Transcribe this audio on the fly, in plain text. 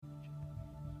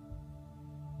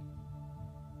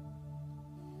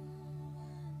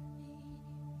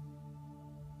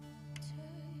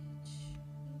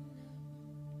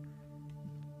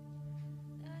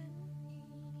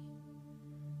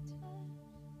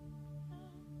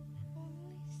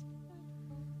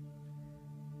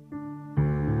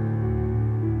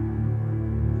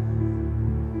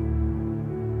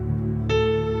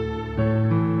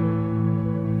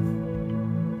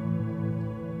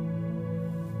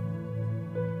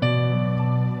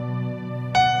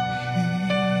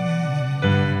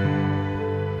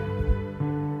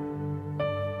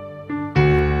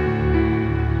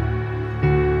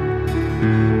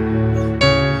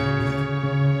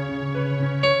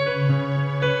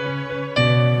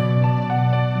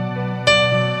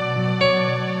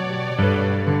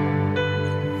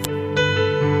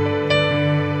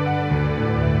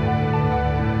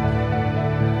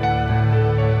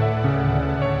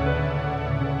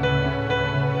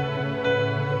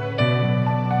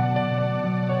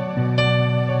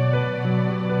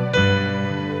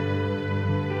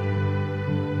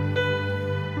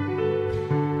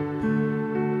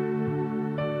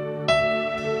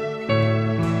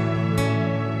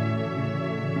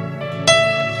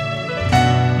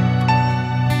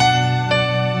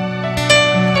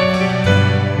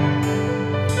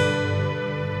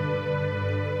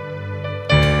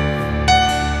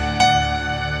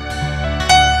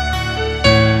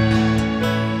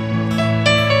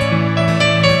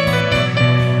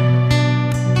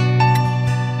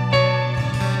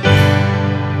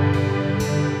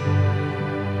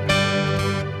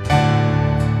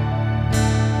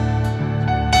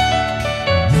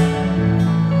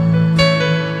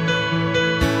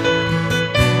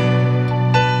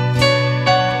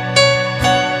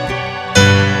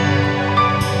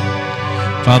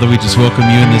Father, we just welcome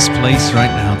you in this place right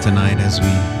now tonight as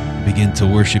we begin to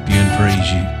worship you and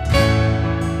praise you.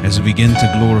 As we begin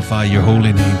to glorify your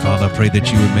holy name, Father, I pray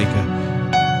that you would make a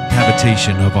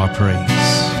habitation of our praise.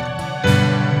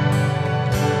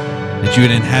 That you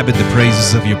would inhabit the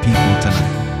praises of your people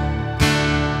tonight.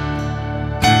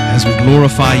 As we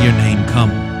glorify your name,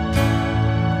 come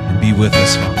and be with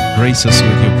us, Father. Grace us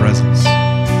with your presence.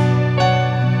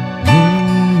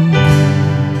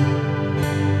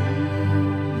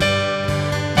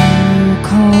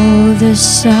 Call the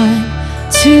sun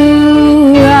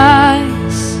to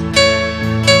rise,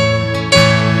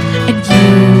 and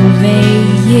you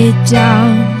lay it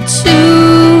down to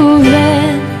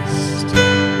rest.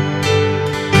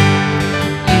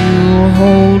 You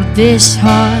hold this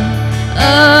heart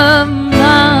of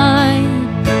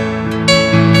mine,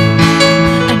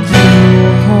 and you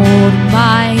hold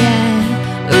my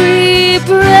every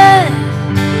breath.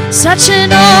 Such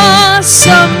an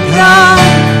awesome God,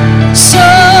 so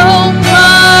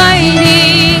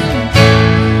mighty,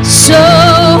 so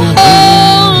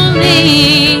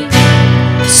holy,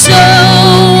 so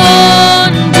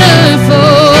wonderful.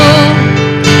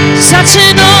 Such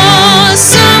an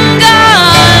awesome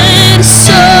God,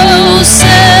 so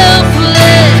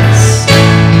selfless,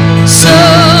 so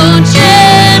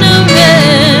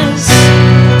generous,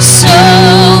 so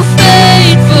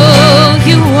faithful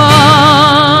you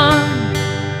are.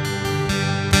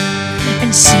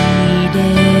 And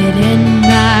seated in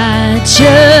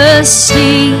majesty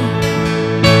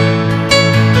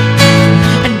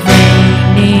and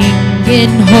reigning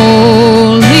in holiness,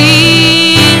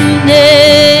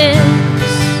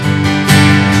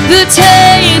 the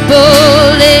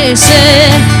table is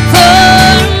set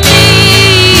for me.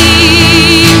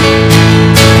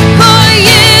 For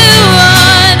you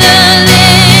are the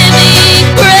living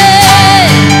bread.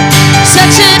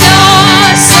 Such an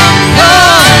awesome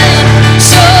God,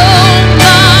 so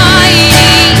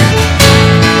mighty,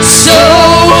 so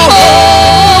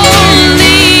holy,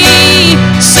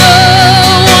 so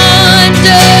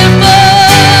wonderful.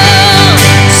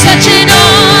 Such an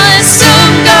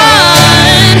awesome God,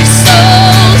 so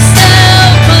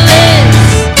selfless,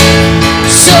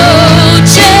 so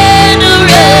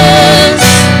generous,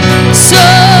 so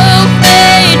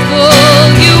faithful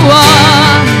you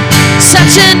are.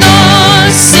 Such an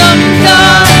awesome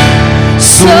God,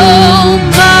 so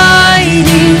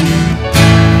mighty,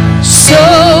 so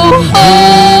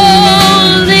holy,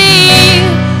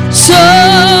 so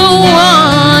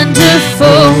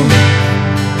wonderful.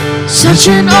 Such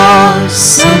an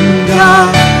awesome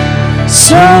God,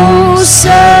 so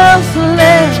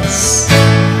selfless,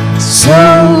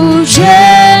 so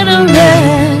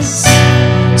generous,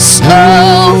 so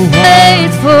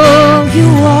faithful you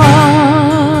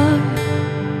are.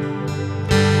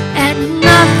 And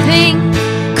nothing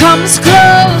comes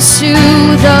close to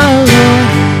the Lord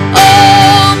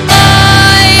Almighty,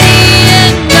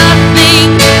 and nothing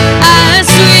as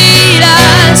sweet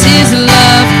as His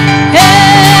love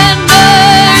and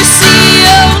mercy.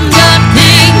 Oh,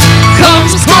 nothing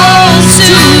comes close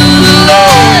to the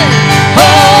Lord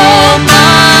Almighty,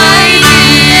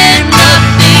 and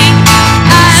nothing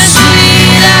as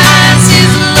sweet as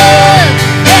His love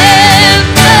and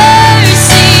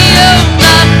mercy. Oh,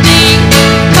 nothing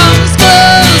comes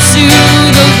close to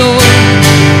the Lord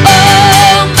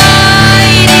Almighty,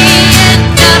 and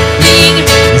nothing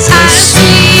as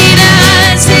sweet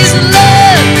as His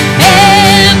love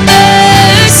and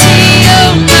mercy.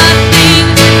 Oh, nothing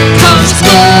comes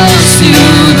close to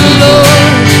the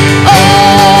Lord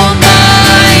Almighty,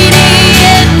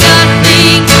 and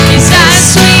nothing is as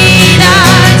sweet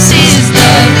as His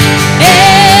love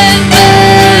and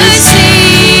mercy.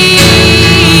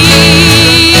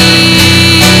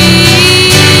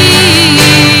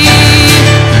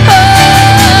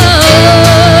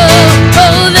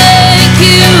 Oh, thank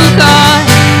you, God.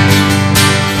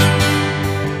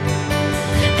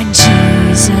 And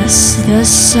Jesus, the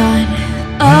Son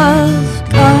of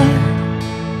God,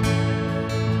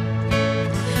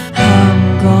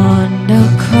 hung on the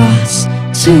cross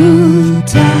to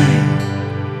die,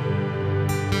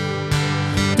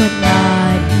 but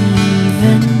not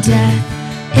even death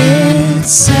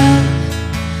itself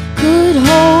could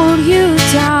hold you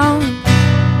down,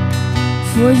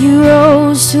 for you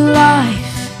rose to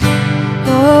life.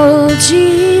 Oh,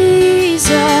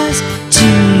 Jesus,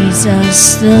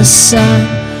 Jesus, the Son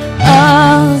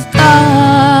of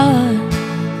God,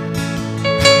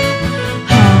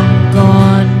 hung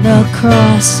on the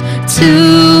cross to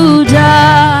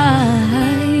die,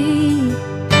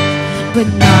 but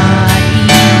not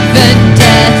even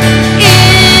death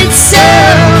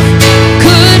itself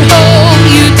could hold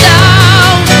you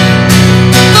down.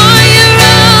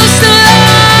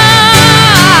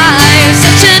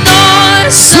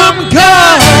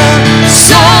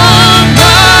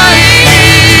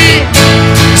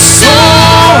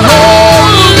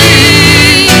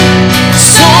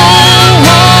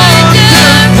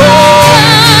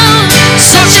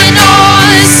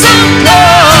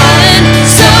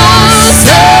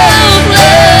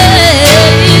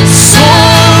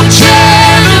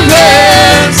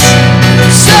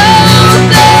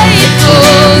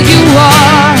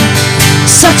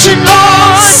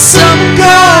 awesome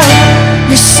God.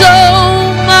 You're so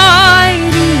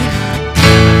mighty,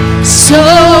 so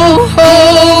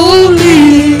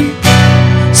holy,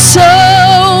 so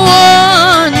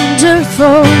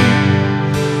wonderful.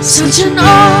 Such an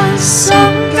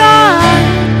awesome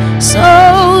God,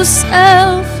 so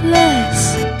selfless,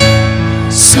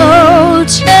 so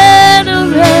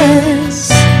generous,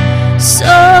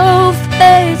 so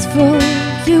faithful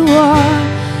you are.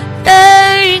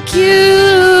 Thank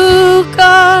you,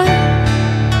 God.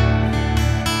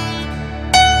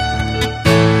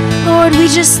 Lord, we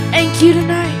just thank you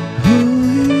tonight.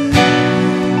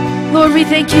 Lord, we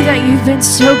thank you that you've been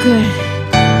so good.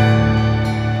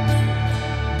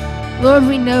 Lord,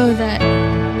 we know that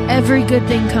every good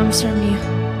thing comes from you.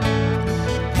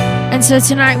 And so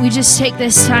tonight we just take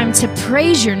this time to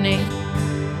praise your name,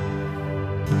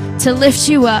 to lift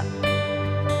you up.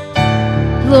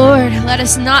 Lord, let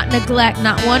us not neglect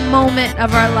not one moment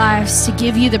of our lives to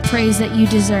give you the praise that you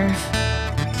deserve.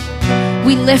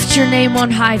 We lift your name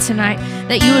on high tonight,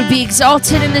 that you would be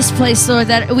exalted in this place, Lord,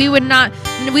 that we would not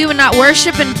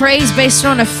worship and praise based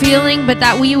on a feeling, but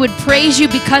that we would praise you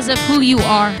because of who you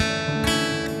are.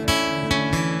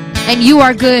 And you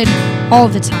are good all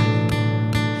the time.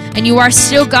 And you are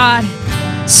still God,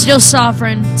 still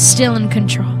sovereign, still in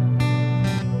control.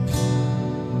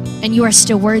 And you are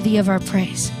still worthy of our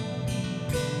praise.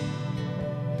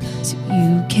 So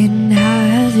you can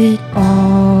have it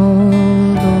all,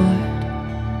 Lord.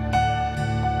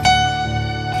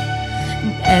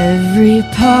 And every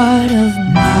part of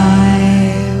my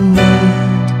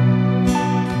world.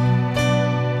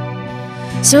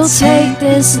 So take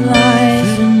this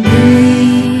life and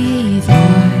breathe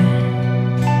on.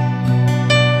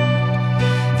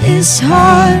 This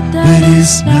heart that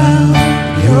is now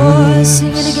yours.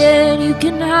 Sing it again. You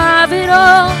can have it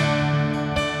all.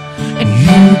 And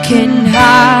you can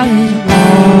have it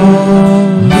all,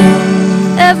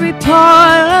 Lord. Every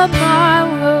part of my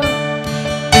world.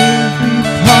 Every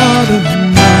part of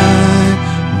my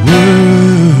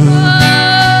world.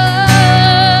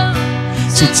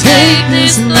 So take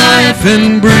this life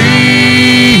and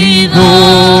breathe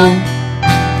on.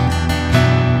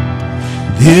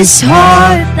 This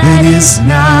heart that is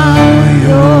now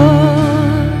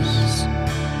yours.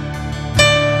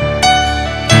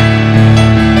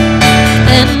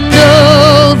 And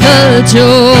oh, the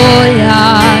joy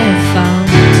I found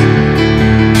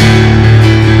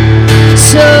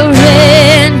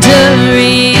surrendering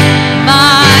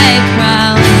my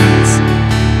crowns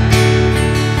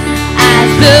at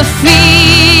the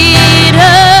feet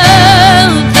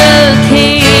of the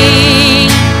King,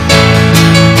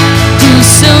 who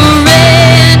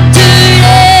surrendered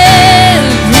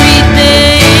everything,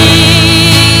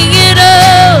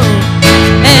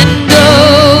 and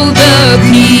oh, the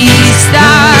peace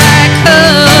that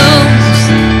comes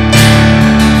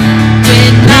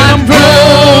when I'm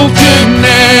broken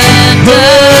and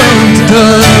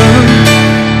undone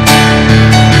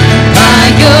by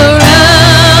your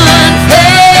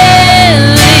unfailing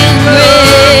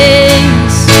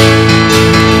grace.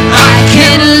 I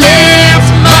can lift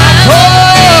my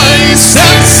voice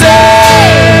and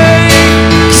say,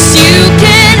 'cause you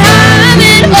can have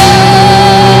it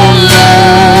all,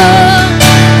 Lord.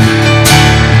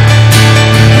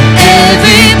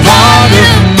 Every part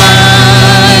of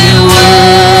my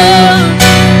world.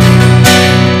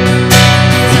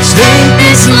 Take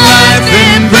this life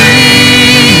and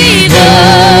breathe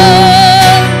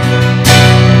on.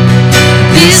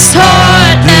 This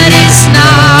heart that is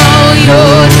now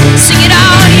yours. Sing it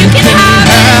out. You can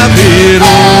have it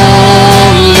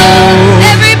all, Lord.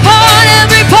 Every part,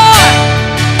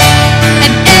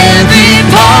 and every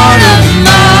part of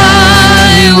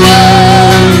my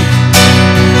world.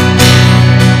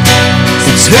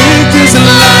 So take this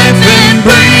life and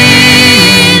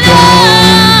breathe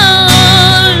on.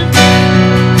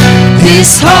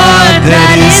 This heart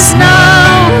that is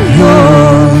now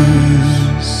yours.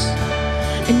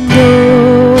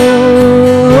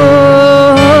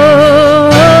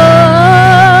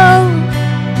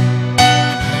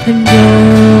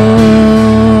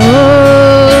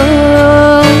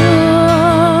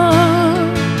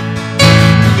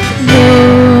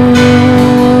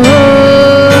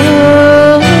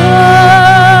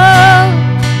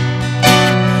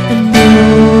 And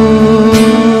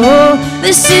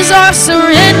this is our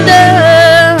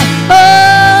surrender.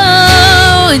 Oh,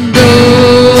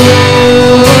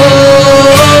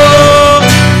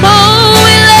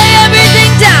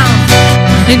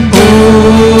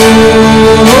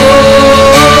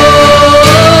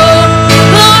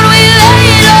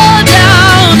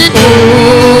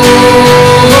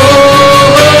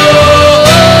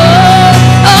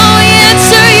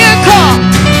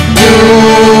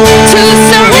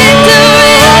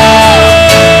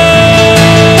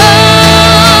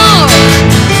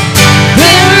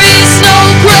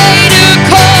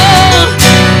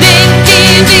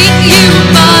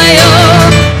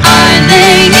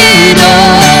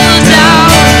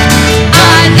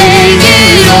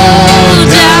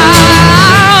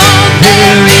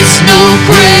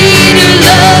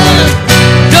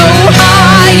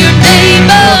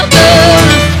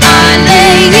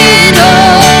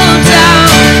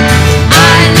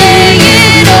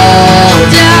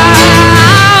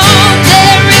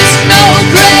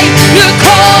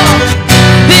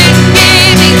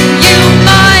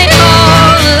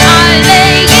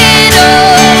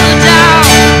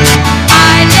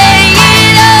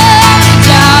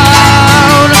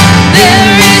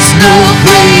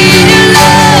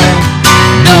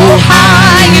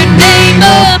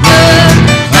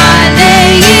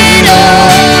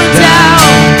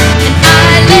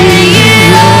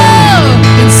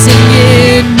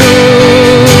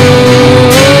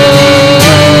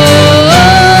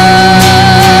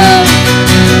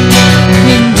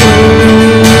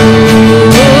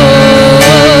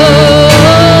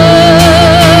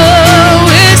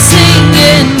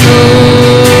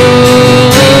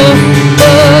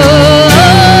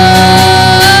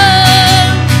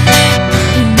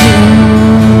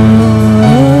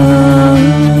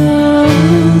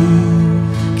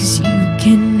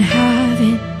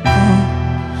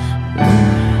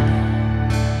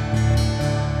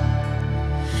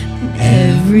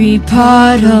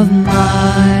 part of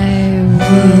my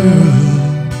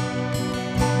world.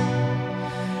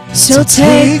 So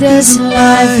take this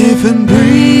life and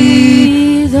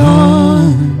breathe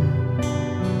on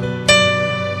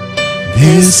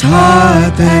this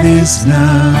heart that is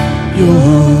now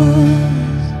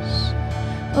yours.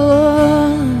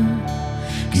 Oh,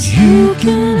 'cause you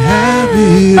can have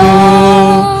it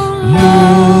all,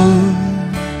 Lord.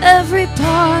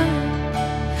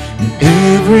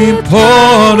 Every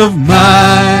part of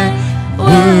my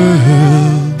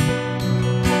world.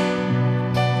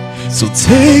 So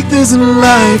take this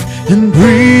life and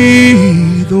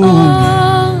breathe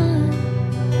on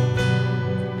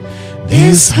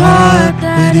this heart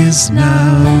that is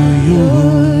now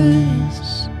yours.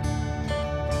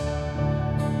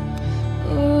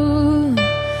 Oh,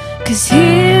 'cause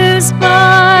here's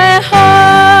my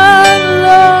heart,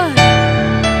 Lord.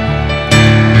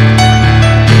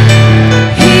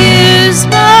 Here's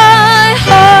my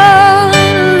heart,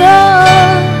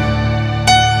 Lord.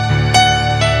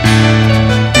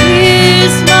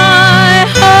 Here's my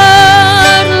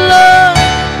heart, Lord.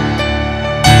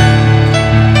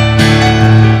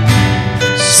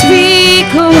 Speak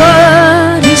a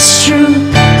word is true.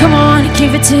 Come on,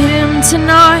 give it to him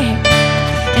tonight.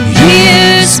 And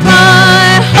here's my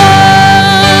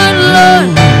heart, Lord.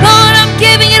 Lord, I'm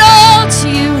giving it all to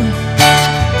you.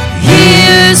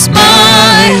 Here's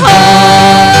my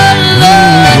heart,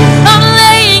 Lord. I'm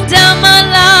laying down my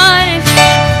life.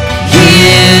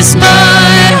 Here's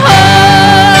my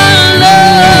heart,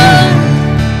 Lord.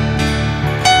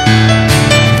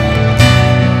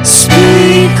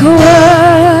 Speak a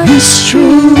word is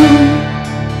true,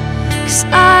 'cause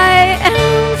I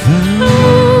am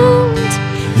found,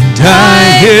 and I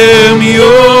am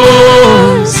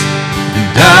yours,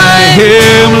 and I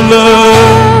am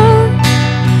loved,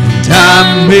 and I'm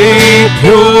made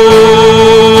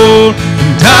whole,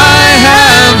 and I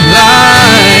have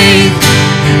life,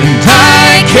 and I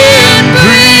can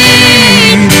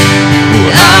breathe.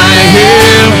 I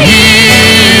am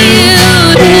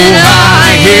healed, and I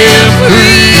am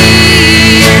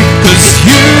free, 'cause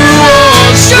you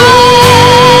are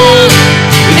strong,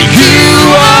 and you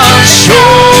are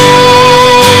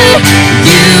sure,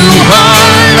 you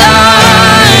are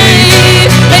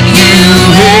life, and you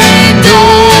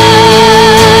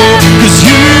endure, 'cause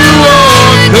you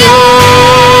are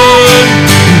good,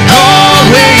 and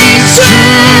always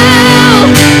true,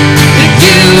 and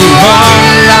you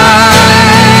are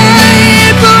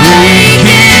life,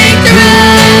 breaking through.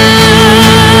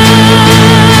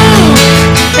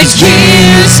 And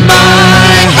here's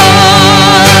my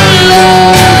heart,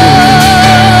 Lord.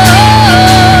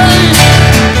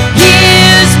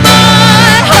 Here's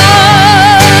my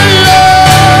heart,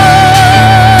 Lord.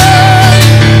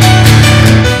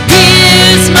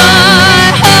 Here's my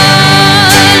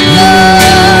heart,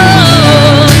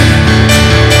 Lord.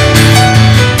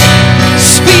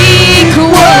 Speak a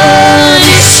word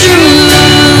is true.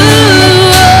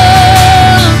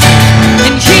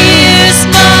 And here's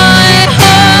my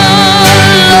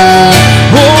heart, Lord.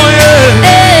 Oh yeah.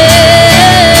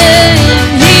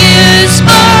 And here's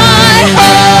my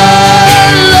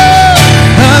heart, Lord.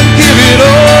 I give it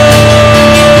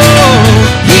all.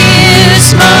 Here's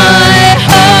my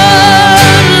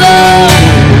heart, Lord.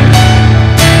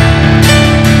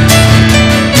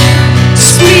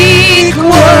 Speak a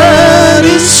word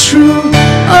is true.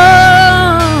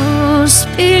 Oh,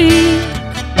 speak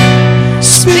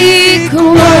a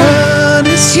word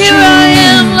is true. Here I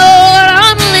am, Lord,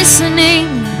 I'm listening.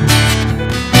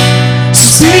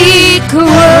 Speak a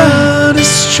word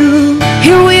is true.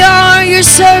 Here we are, your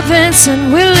servants,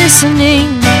 and we're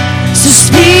listening. So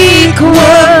speak a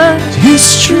word is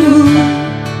true,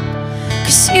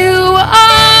 'cause you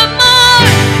are more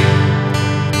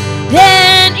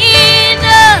than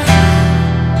enough,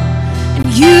 and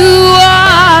you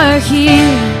are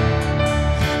here,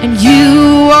 and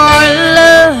you are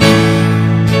love,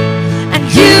 and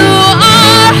you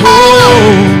are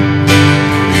hope,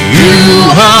 you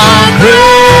are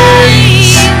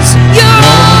grace, you're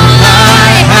all I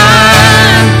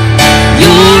have,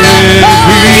 you're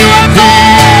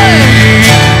everything,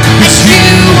 'cause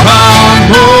you are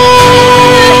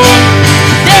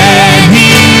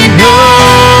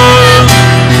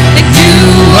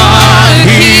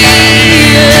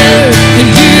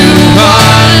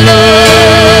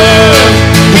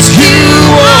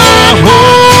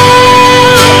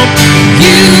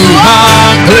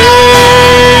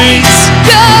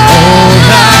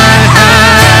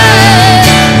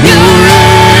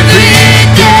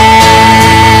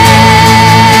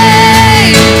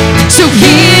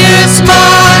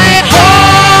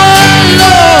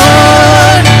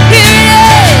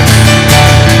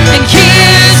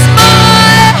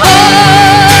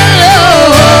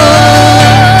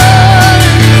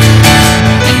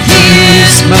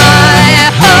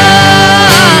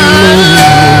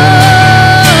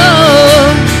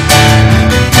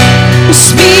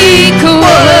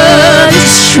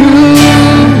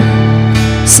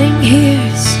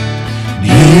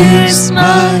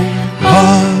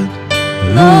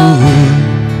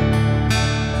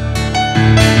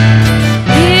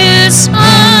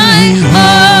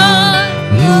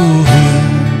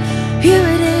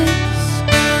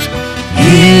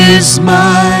is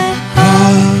my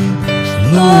heart,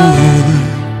 Lord.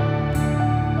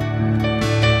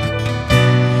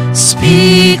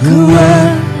 Speak a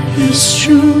word is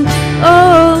true.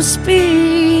 Oh,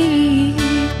 speak.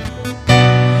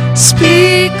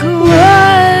 Speak a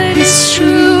word is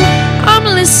true. I'm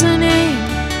listening.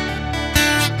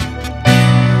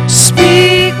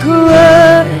 Speak a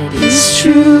word is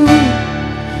true.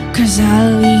 'Cause I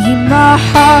leave my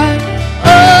heart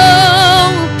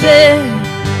open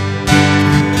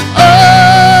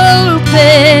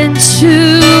to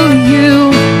you.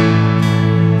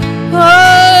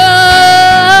 Oh,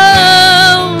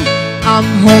 I'm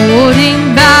holding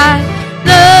back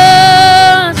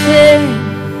nothing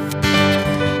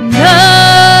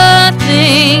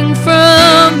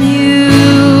from you.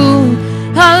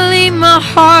 I leave my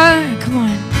heart, come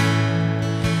on.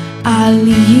 I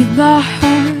leave my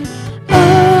heart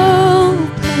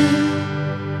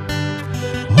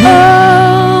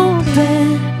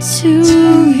open to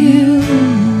you.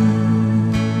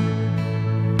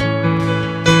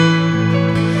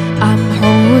 I'm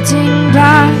holding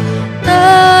back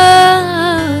nothing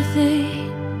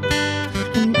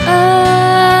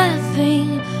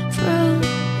from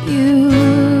you.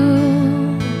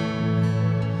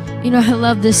 You know, I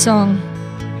love this song.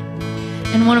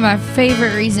 And one of my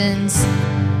favorite reasons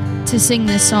to sing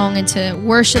this song and to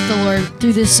worship the Lord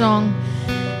through this song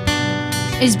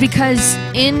is because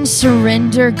in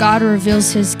surrender, God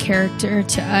reveals his character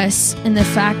to us, and the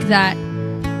fact that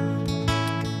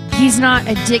he's not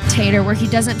a dictator where he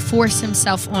doesn't force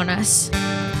himself on us.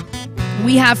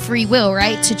 We have free will,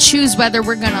 right? To choose whether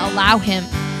we're going to allow him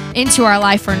into our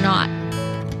life or not.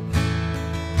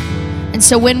 And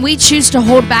so when we choose to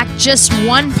hold back just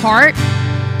one part,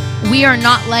 we are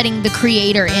not letting the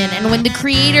Creator in. And when the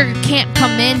Creator can't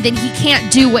come in, then he can't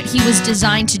do what he was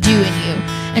designed to do in you.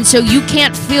 And so you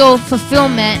can't feel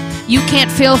fulfillment. You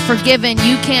can't feel forgiven.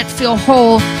 You can't feel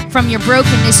whole from your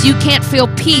brokenness. You can't feel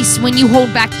peace when you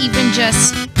hold back even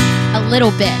just a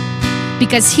little bit.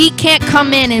 Because he can't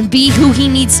come in and be who he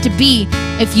needs to be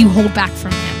if you hold back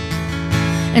from him.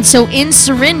 And so in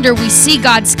surrender, we see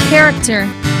God's character,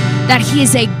 that he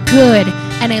is a good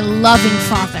and a loving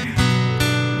Father.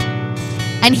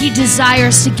 And he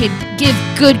desires to give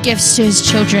good gifts to his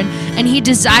children. And he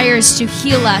desires to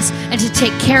heal us and to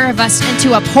take care of us and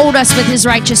to uphold us with his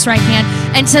righteous right hand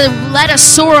and to let us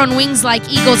soar on wings like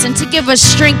eagles and to give us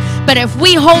strength. But if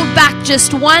we hold back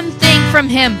just one thing from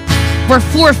him, we're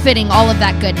forfeiting all of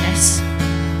that goodness.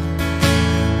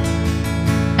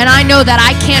 And I know that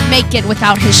I can't make it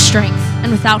without his strength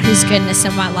and without his goodness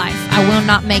in my life. I will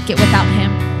not make it without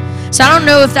him. So I don't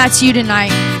know if that's you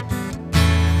tonight.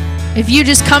 If you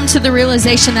just come to the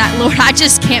realization that, Lord, I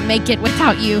just can't make it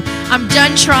without you. I'm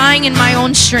done trying in my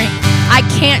own strength. I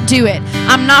can't do it.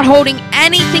 I'm not holding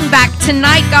anything back.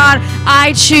 Tonight, God,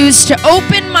 I choose to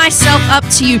open myself up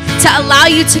to you, to allow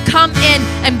you to come in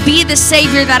and be the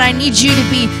Savior that I need you to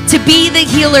be the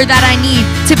healer that I need,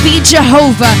 to be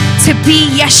Jehovah, to be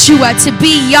Yeshua, to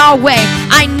be Yahweh.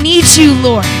 I need you,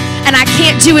 Lord. And I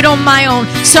can't do it on my own.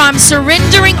 So I'm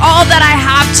surrendering all that I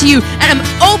have to you. And I'm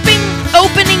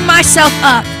opening myself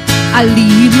up. I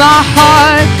leave my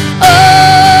heart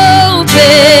open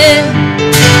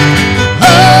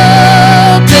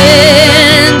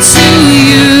to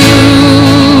you.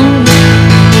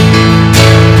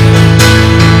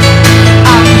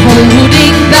 I'm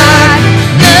holding back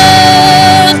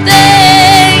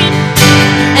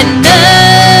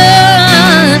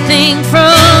nothing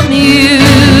from you.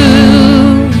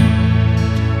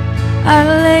 I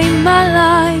lay my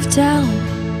life down.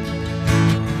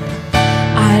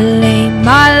 I lay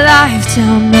my life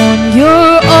down on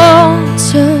your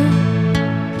altar.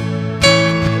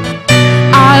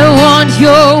 I want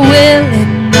your will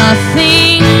and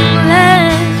nothing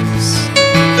less.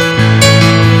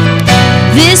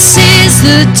 This is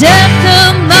the depth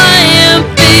of my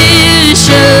ambitions.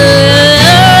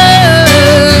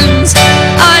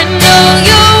 I know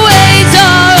your ways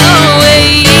are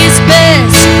always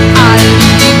best. I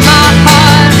leave my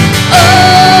heart open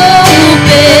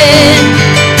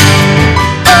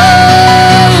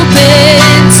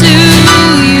to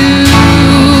you.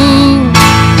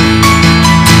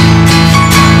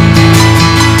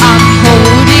 I'm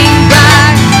holding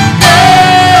back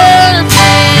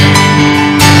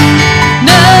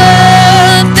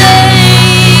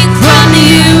nothing from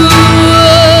you.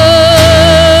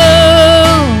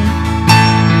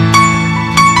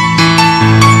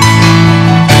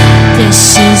 This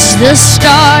is the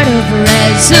start of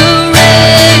resurrection,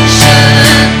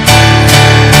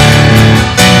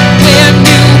 where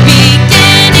new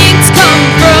beginnings come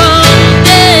from.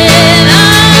 Then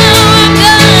I'm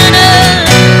gonna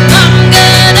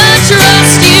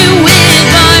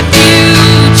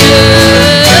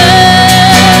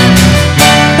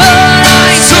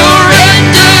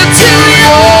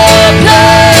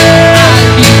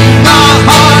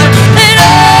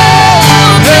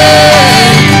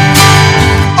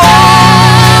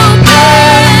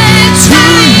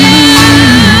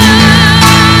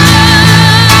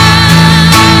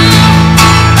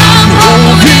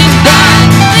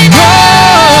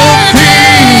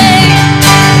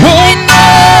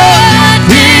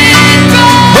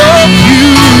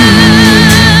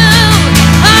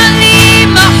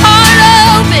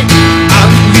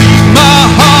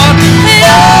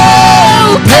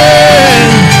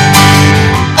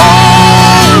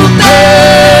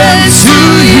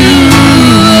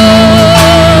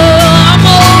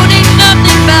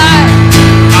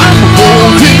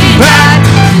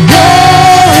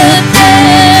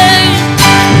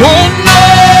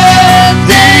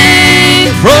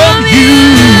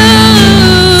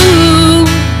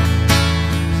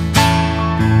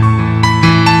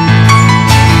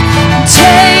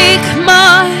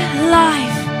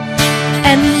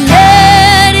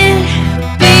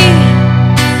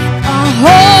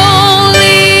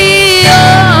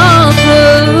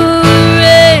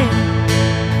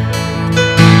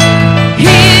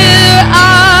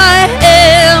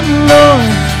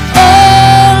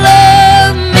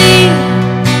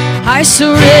I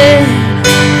surrender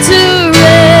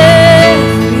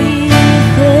everything.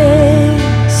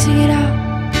 Sing it out.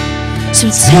 So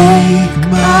take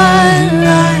my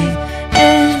life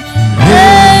and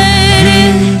let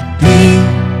it be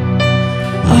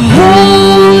a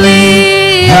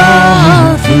holy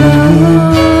offering.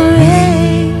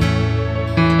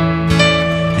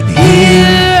 And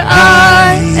here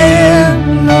I am,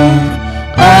 Lord,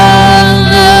 all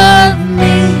of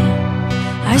me.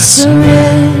 I surrender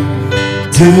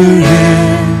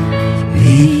everything.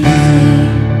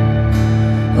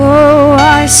 Oh,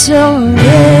 I surrender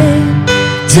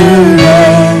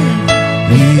everything.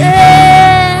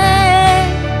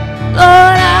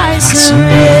 Lord, I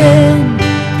surrender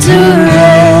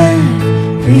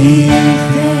everything.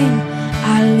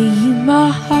 I leave my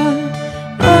heart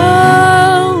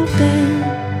open,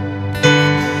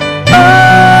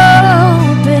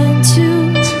 open to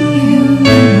you.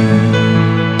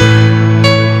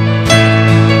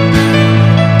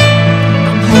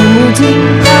 I'm holding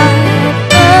back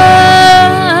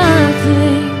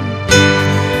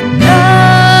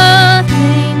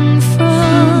nothing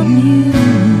from you.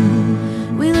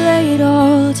 We lay it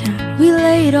all down, we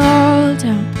lay it all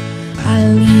down. I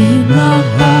leave my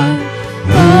heart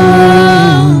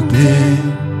open,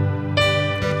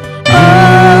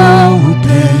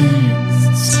 open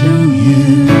to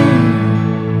you.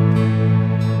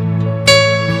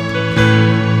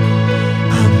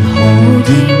 I'm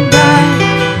holding back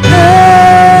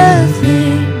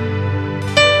nothing,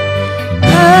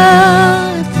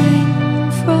 nothing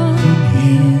from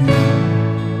you.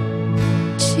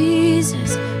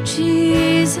 Jesus,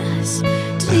 Jesus,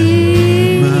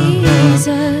 Jesus.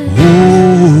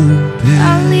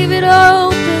 I leave it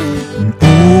open,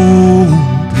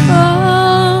 open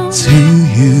to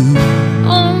you.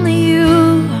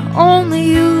 Only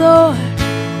you, Lord.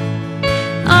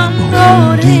 I'm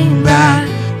holding back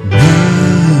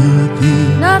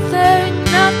nothing,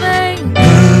 nothing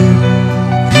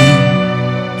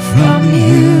from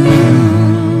you.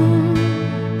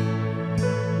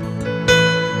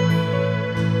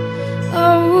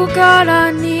 Oh God,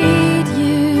 I need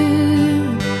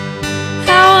you.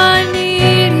 How I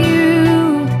need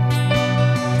you.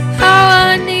 How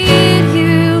I need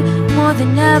you more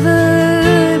than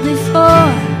ever before.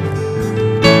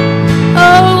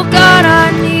 Oh God, I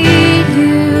need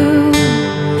you.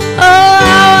 Oh,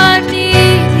 how I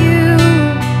need you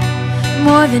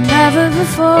more than ever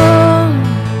before.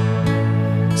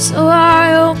 So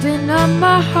I open up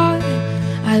my heart.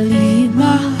 I leave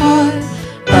my heart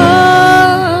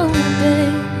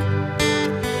open,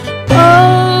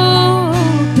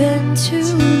 open to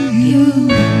you.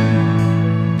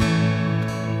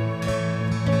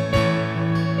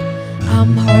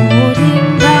 I'm holding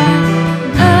back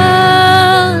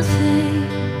nothing,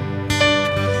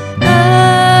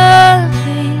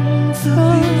 nothing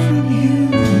from you.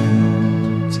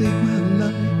 Take my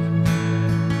life.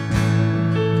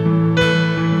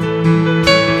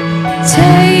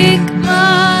 Take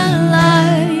my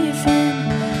life and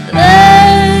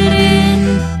let it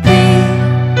be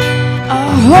a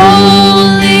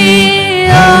holy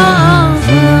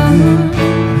offering.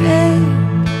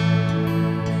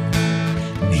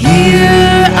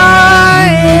 Here I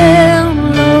am,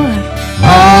 Lord,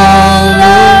 all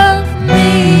of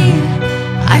me.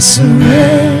 I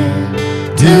surrender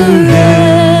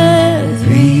everything.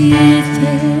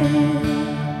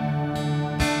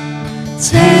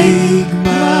 Take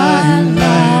my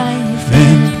life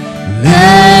and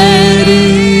let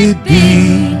it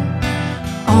be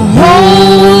a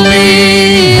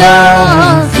holy offering.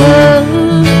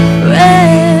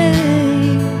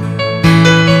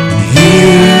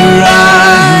 Here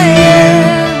I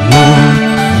am, Lord,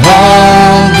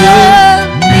 all of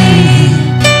me.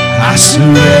 I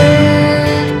surrender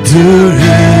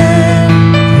everything.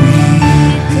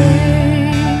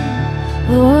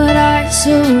 Lord, I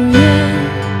surrender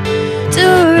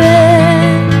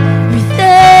everything.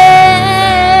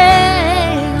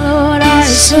 Lord, I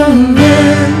surrender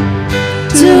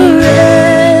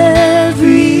everything.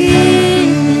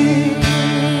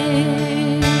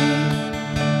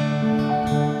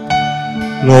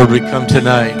 Lord, we come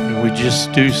tonight and we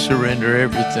just do surrender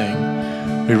everything.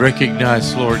 We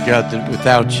recognize, Lord God, that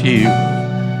without you,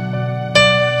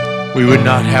 we would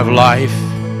not have life.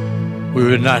 We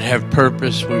would not have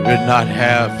purpose. We would not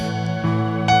have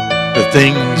the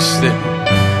things that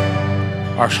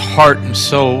our heart and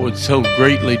soul would so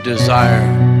greatly desire.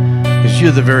 Because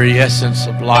you're the very essence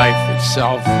of life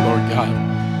itself, Lord God.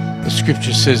 The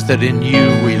scripture says that in you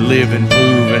we live and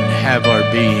move and have our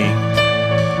being.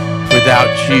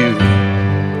 Without you,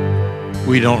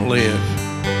 we don't live.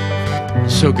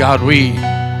 so, God, we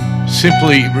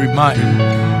simply remind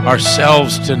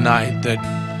ourselves tonight that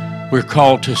we're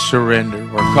called to surrender.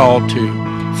 We're called to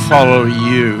follow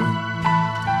you.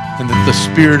 And that the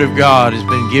Spirit of God has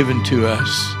been given to us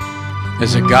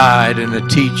as a guide and a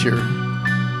teacher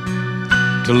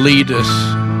to lead us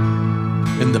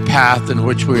in the path in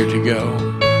which we're to go.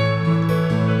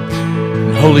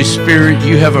 And Holy Spirit,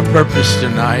 you have a purpose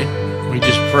tonight. We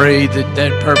just pray that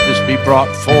that purpose be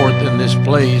brought forth in this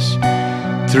place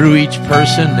through each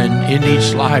person and in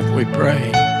each life, we pray.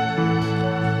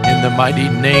 In the mighty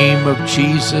name of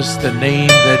Jesus, the name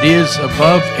that is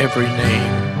above every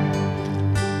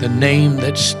name, the name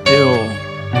that still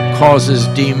causes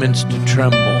demons to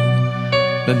tremble,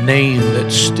 the name that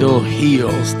still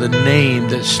heals, the name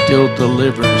that still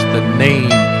delivers, the name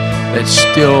that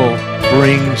still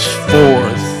brings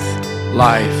forth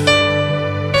life.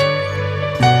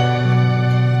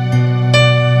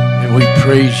 And we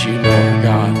praise you, Lord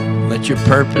God. Let your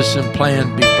purpose and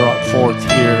plan be brought forth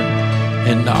here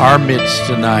in our midst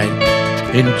tonight.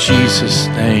 In Jesus'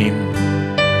 name,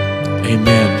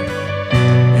 amen.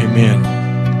 Amen.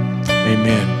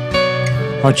 Amen.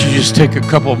 Why don't you just take a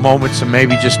couple of moments and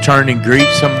maybe just turn and greet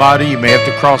somebody. You may have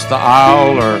to cross the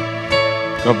aisle or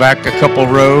go back a couple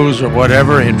rows or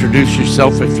whatever. Introduce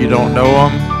yourself if you don't know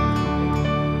them.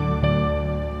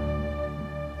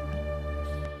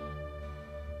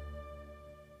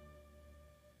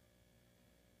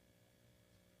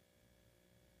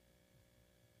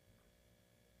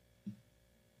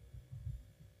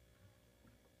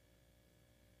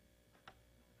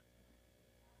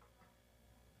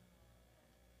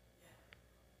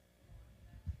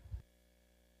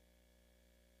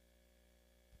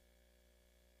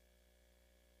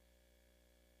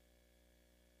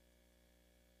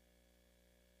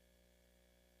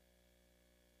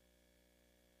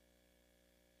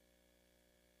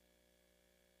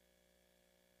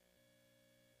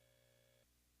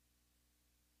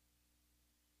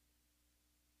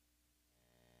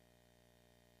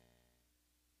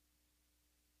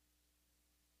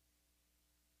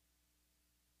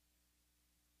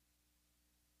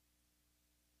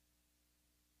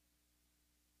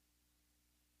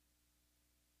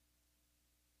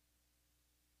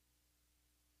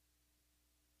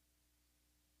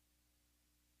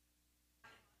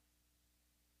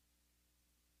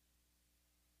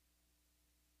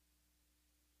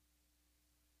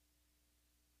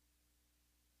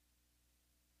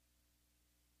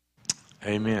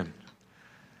 Amen.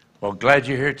 Well, glad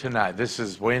you're here tonight. This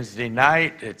is Wednesday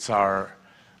night. It's our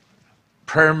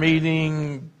prayer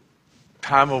meeting,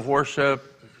 time of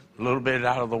worship, a little bit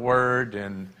out of the Word,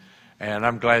 and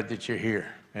I'm glad that you're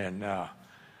here. And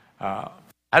I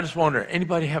just wonder,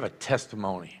 anybody have a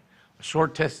testimony, a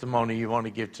short testimony you want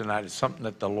to give tonight? Is something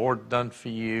that the Lord done for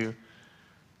you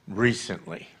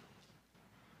recently?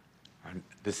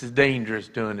 This is dangerous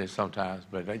doing this sometimes,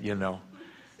 but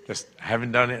just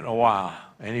haven't done it in a while.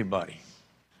 Anybody?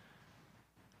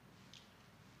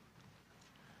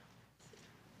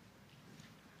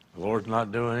 The Lord's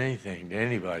not doing anything to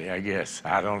anybody, I guess.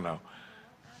 I don't know.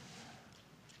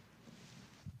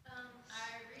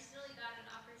 I recently got an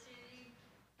opportunity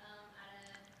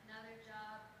at another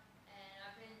job, and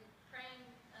I've been praying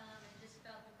and just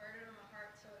felt the burden on my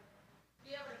heart to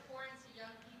be able to pour into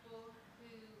young people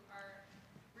who are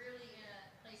really in a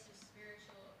place of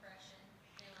spiritual oppression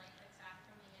and attack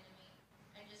from the enemy,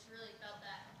 and just really felt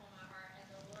that upon my heart.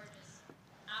 And the Lord just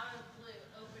out of the blue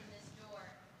opened this door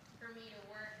for me to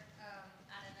work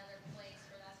at another place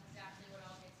where that's exactly what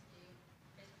I'll get to do,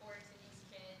 is pour into these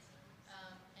kids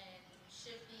and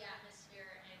shift the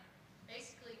atmosphere and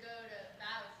basically go to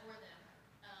battle for them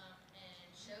and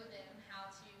show them how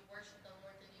to worship the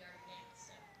Lord through the art of dance.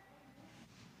 So.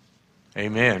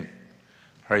 Amen.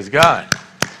 Praise God.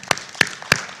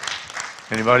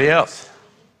 Anybody else?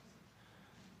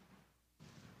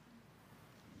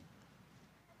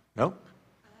 Nope.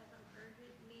 I have an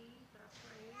urgent need, I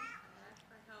prayed, I asked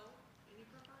for help, and he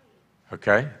provided.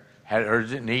 Okay. Had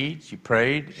urgent needs. You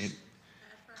prayed. And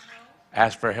Asked for help.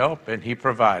 asked for help, and he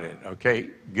provided. Okay,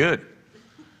 good.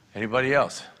 Anybody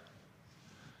else?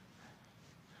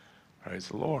 Praise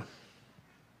the Lord.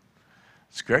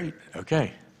 It's great.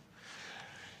 Okay.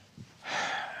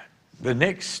 The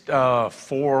next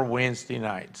 4 Wednesday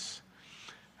nights,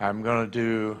 I'm going to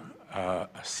do a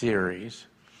series.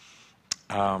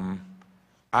 I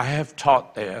have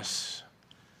taught this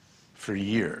for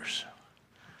years,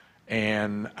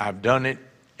 and I've done it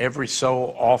every so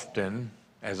often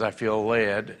as I feel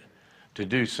led to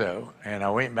do so. And I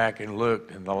went back and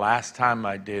looked, and the last time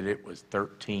I did it was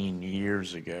 13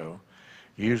 years ago.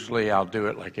 Usually I'll do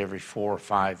it like every 4 or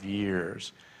 5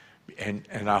 years.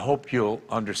 And I hope you'll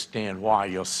understand why.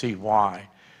 You'll see why.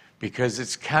 Because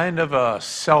it's kind of a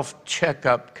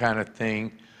self-checkup kind of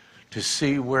thing to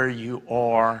see where you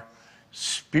are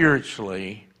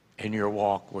spiritually in your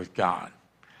walk with God.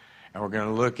 And we're going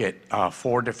to look at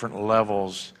 4 different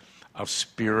levels of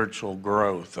spiritual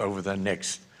growth over the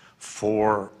next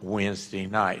 4 Wednesday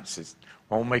nights. It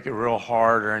won't make it real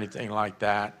hard or anything like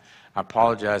that. I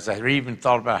apologize. I even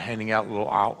thought about handing out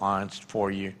little outlines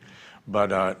for you.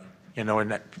 But, in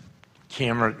that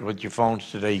camera with your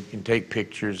phones today, you can take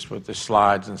pictures with the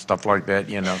slides and stuff like that,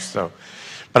 So,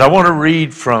 but I want to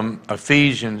read from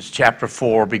Ephesians chapter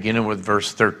 4, beginning with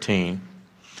verse 13.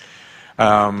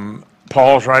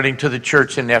 Paul's writing to the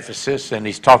church in Ephesus, and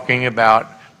he's talking about,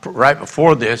 right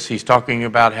before this, he's talking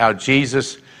about how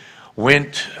Jesus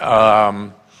went,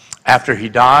 after he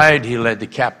died, he led the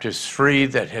captives free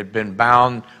that had been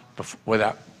bound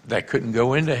that couldn't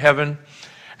go into heaven.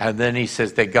 And then he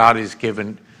says that God has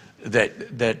given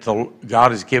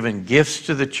God has given gifts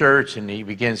to the church, and he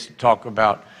begins to talk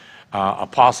about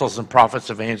apostles and prophets,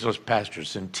 evangelists,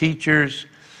 pastors, and teachers,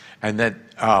 and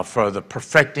that for the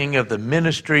perfecting of the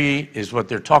ministry is what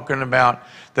they're talking about,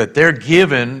 that they're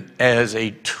given as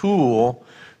a tool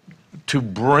to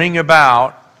bring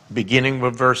about, beginning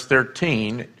with verse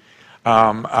 13,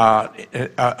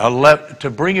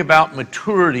 to bring about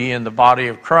maturity in the body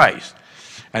of Christ.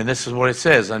 And this is what it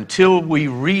says: until we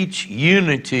reach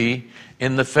unity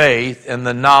in the faith and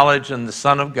the knowledge and the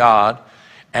Son of God,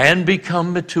 and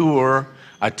become mature,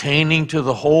 attaining to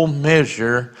the whole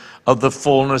measure of the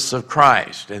fullness of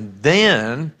Christ. And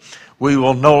then we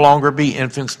will no longer be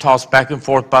infants tossed back and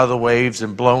forth by the waves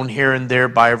and blown here and there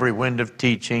by every wind of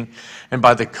teaching and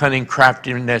by the cunning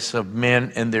craftiness of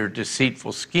men and their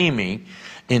deceitful scheming.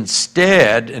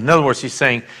 Instead, in other words, he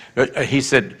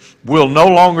said, we'll no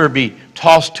longer be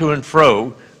tossed to and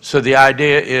fro. So the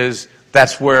idea is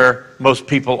that's where most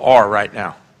people are right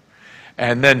now.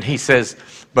 And then he says,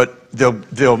 but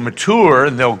they'll mature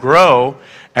and they'll grow.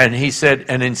 And he said,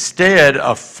 and instead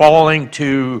of falling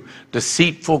to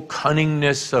deceitful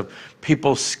cunningness of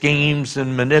people's schemes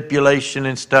and manipulation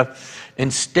and stuff,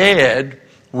 instead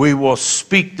we will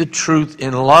speak the truth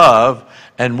in love,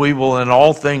 and we will in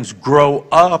all things grow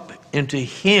up into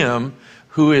him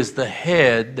who is the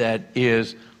head, that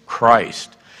is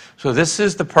Christ. So this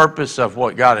is the purpose of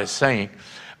what God is saying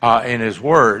in his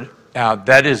word.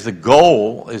 That is the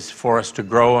goal, is for us to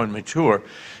grow and mature.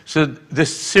 So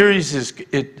this series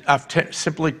I've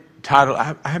simply titled,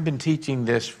 I have been teaching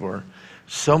this for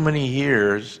so many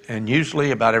years, and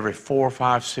usually about every 4,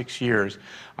 5, 6 years,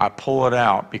 I pull it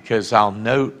out because I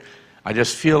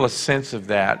just feel a sense of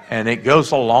that, and it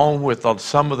goes along with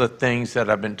some of the things that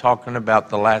I've been talking about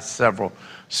the last several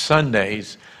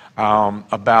Sundays,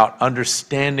 about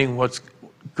understanding what's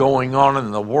going on in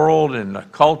the world and the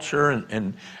culture,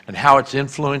 and how it's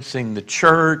influencing the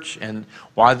church, and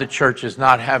why the church is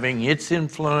not having its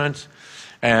influence.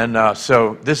 And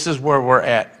so this is where we're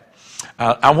at.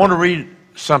 I want to read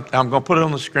something. I'm going to put it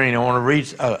on the screen. I want to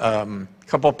read a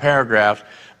couple of paragraphs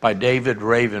by David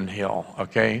Ravenhill,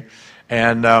 okay?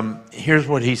 And here's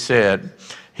what he said.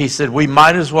 He said, we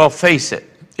might as well face it.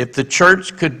 If the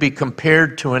church could be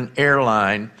compared to an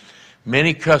airline,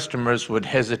 many customers would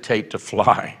hesitate to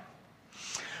fly.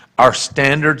 Our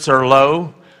standards are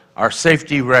low. Our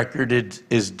safety record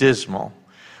is dismal.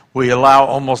 We allow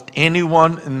almost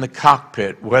anyone in the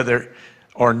cockpit, whether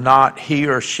or not he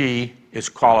or she is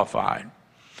qualified.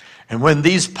 And when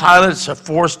these pilots are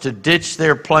forced to ditch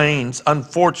their planes,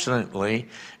 unfortunately,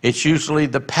 it's usually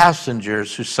the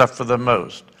passengers who suffer the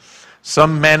most.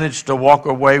 Some manage to walk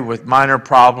away with minor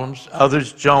problems.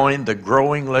 Others join the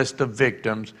growing list of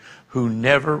victims who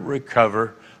never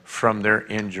recover from their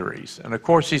injuries. And of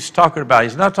course, he's not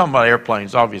talking about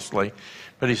airplanes, obviously,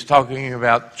 but he's talking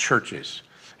about churches.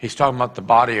 He's talking about the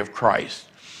body of Christ.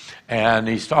 And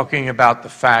he's talking about the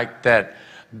fact that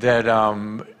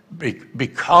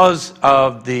because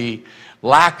of the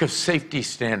lack of safety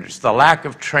standards, the lack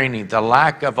of training, the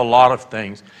lack of a lot of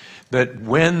things, that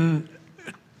when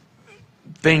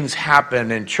things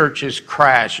happen and churches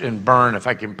crash and burn, if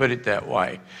I can put it that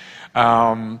way,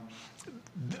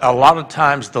 a lot of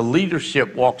times the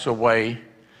leadership walks away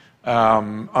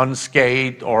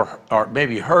unscathed or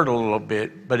maybe hurt a little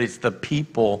bit, but it's the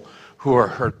people who are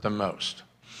hurt the most.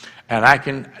 And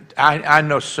I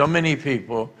know so many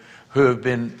people who have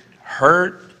been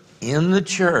hurt in the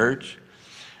church,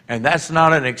 and that's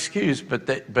not an excuse,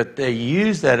 but they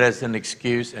use that as an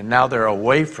excuse, and now they're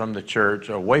away from the church,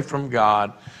 away from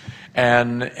God,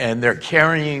 And they're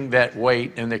carrying that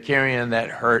weight, and they're carrying that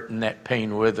hurt and that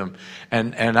pain with them.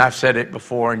 And I've said it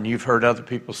before, and you've heard other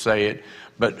people say it,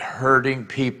 but hurting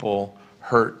people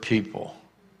hurt people.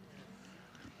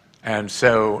 And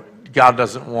so God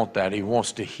doesn't want that. He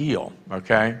wants to heal,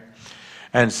 okay?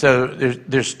 And so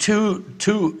there's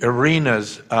two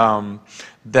arenas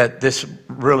that this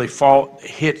really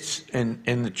hits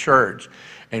in the church.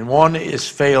 And one is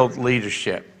failed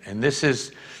leadership. And this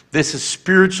is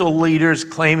spiritual leaders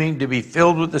claiming to be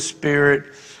filled with the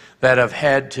Spirit that have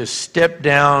had to step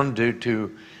down due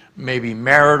to maybe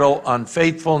marital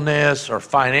unfaithfulness or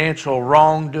financial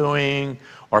wrongdoing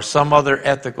or some other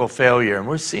ethical failure. And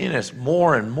we're seeing this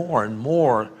more and more and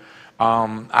more.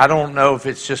 I don't know if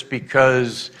it's just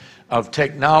because of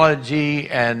technology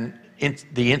and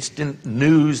the instant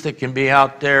news that can be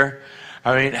out there.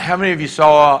 I mean, how many of you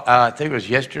saw, I think it was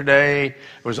yesterday,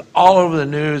 it was all over the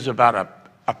news about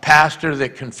a pastor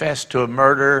that confessed to a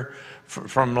murder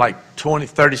from like 20,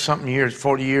 30-something years,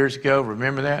 40 years ago.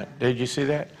 Remember that? Did you see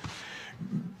that?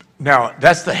 Now,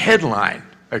 that's the headline,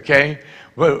 okay?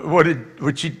 What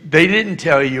they didn't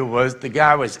tell you was the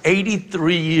guy was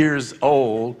 83 years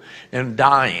old and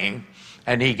dying,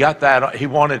 and he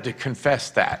wanted to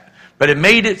confess that. But it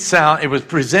made it sound, it was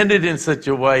presented in such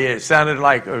a way, it sounded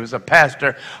like it was a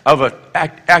pastor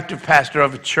active pastor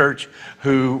of a church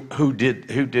who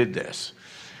did this.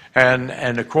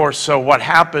 And of course, so what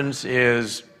happens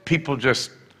is people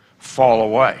just fall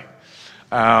away.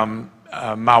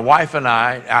 My wife and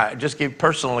I just give a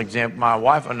personal example. My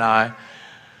wife and I,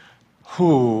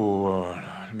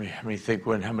 let me think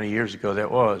how many years ago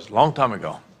that was. Long time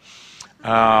ago.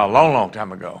 Long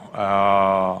time ago.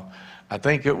 I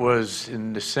think it was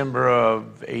in December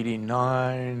of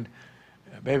 89,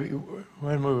 maybe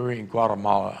when we were in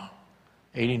Guatemala.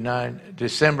 89,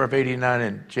 December of 89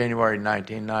 and January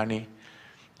 1990,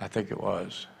 I think it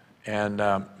was. And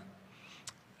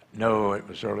no, it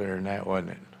was earlier than that,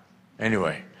 wasn't it?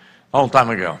 Anyway, a long time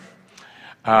ago.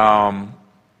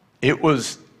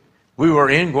 We were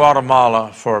in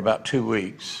Guatemala for about 2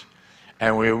 weeks,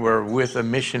 and we were with a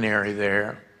missionary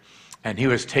there, and he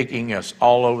was taking us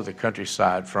all over the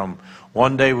countryside. From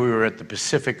one day we were at the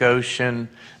Pacific Ocean,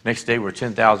 next day we're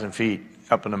 10,000 feet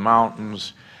up in the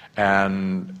mountains,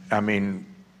 and I mean,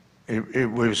 it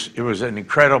was an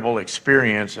incredible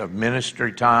experience of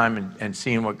ministry time and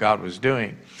seeing what God was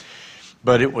doing.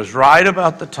 But it was right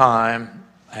about the time,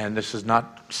 and this is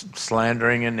not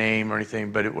slandering a name or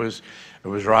anything, but it was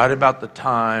right about the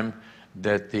time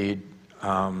that the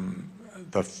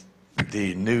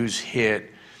news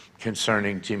hit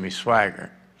concerning Jimmy Swaggart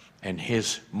and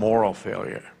his moral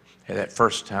failure at that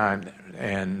first time.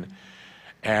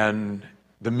 And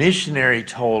the missionary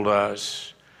told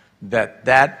us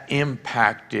that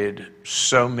impacted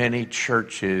so many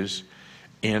churches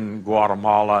in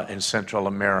Guatemala and Central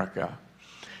America,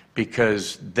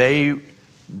 because they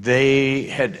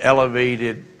had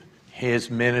elevated his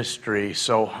ministry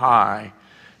so high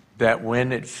that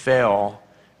when it fell,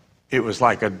 it was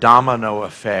like a domino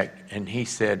effect. And he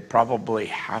said probably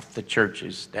half the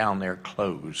churches down there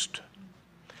closed.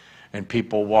 And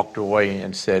people walked away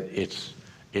and said,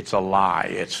 it's a lie,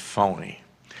 it's phony.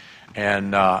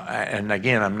 And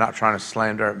again, I'm not trying to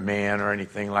slander a man or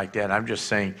anything like that. I'm just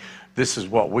saying this is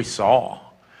what we saw.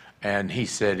 And he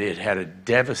said it had a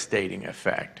devastating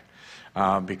effect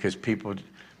because people,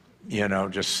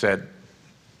 just said,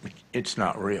 it's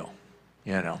not real,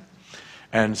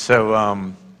 And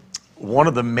so one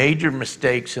of the major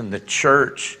mistakes in the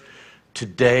church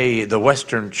today, the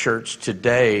Western church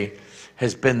today,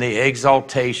 has been the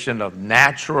exaltation of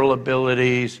natural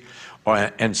abilities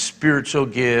and spiritual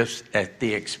gifts at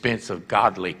the expense of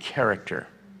godly character.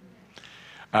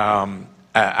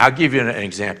 I'll give you an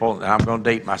example, and I'm going to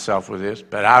date myself with this,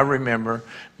 but I remember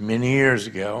many years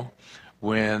ago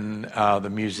when the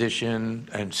musician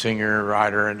and singer,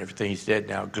 writer, and everything, he's dead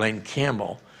now, Glenn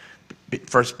Campbell,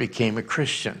 first became a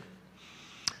Christian.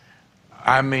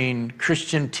 I mean,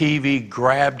 Christian TV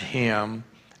grabbed him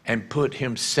and put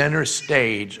him center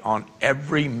stage on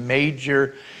every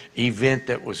major event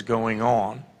that was going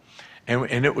on.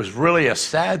 And it was really a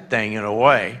sad thing in a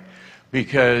way,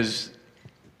 because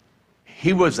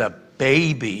he was a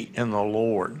baby in the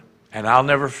Lord. And I'll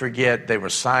never forget, they were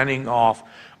signing off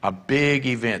a big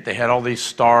event. They had all these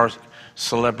stars,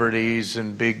 celebrities,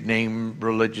 and big name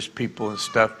religious people and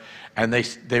stuff. And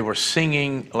they were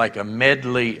singing like a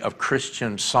medley of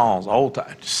Christian songs, old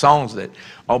time songs that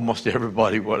almost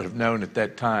everybody would have known at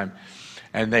that time.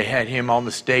 And they had him on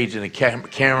the stage, and the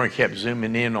camera kept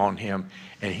zooming in on him,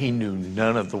 and he knew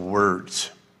none of the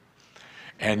words.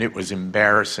 and it was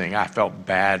embarrassing. I felt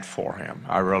bad for him.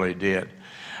 I really did.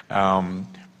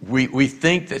 We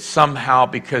think that somehow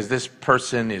because this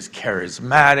person is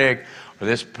charismatic or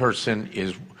this person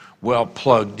is well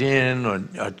plugged in or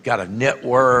got a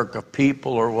network of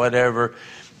people or whatever,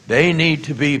 they need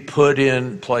to be put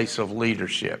in place of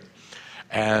leadership.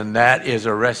 And that is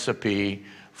a recipe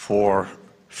for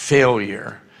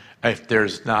failure if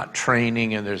there's not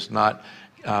training and there's not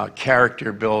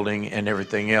character building and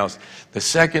everything else. The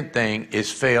second thing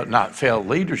is not failed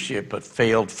leadership, but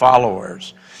failed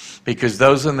followers. Because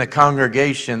those in the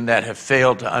congregation that have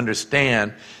failed to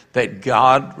understand that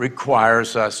God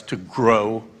requires us to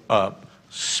grow up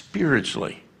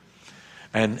spiritually.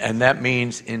 And that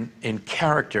means in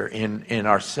character, in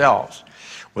ourselves.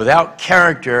 Without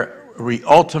character, we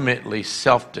ultimately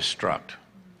self-destruct,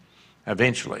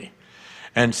 eventually.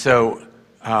 And so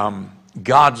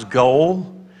God's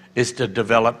goal is to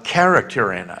develop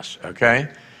character in us, okay?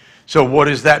 So what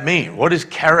does that mean? What is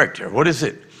character? What is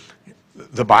it?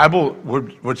 The Bible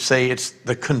would say it's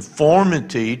the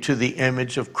conformity to the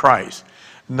image of Christ.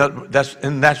 And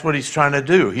that's what he's trying to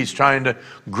do. He's trying to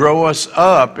grow us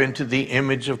up into the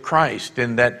image of Christ,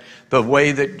 and that the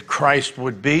way that Christ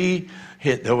would be,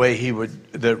 the way he would,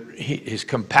 his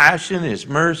compassion, his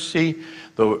mercy,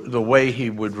 the way he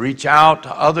would reach out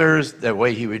to others, the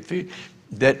way he would feel,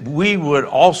 that we would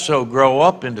also grow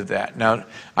up into that. Now,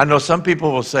 I know some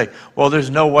people will say, well, there's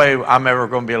no way I'm ever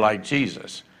going to be like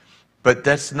Jesus. But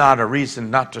that's not a reason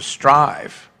not to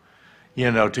strive,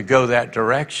 to go that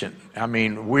direction. I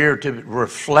mean, we're to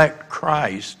reflect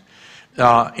Christ in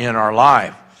our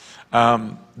life.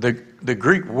 The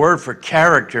Greek word for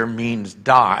character means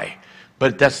die,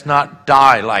 but that's not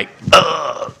die like,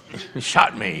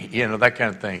 shot me, that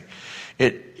kind of thing.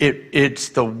 It's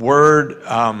the word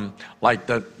like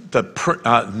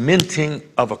the minting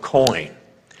of a coin,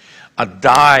 a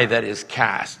die that is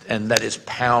cast and that is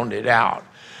pounded out.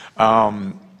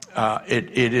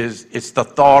 It's the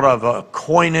thought of a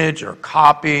coinage or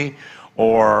copy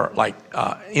or like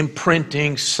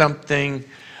imprinting something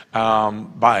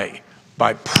by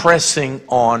pressing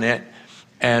on it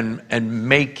and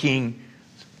making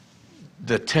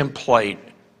the template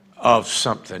of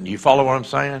something. You follow what I'm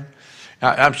saying?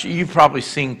 I'm sure you've probably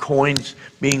seen coins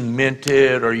being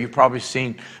minted, or you've probably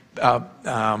seen.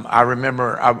 I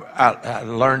remember I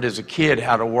learned as a kid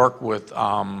how to work with.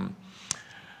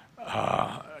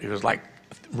 It was like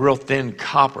real thin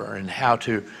copper, and how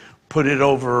to put it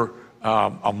over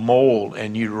a mold,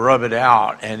 and you'd rub it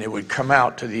out and it would come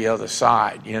out to the other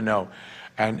side,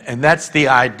 and that's the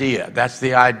idea. That's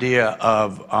the idea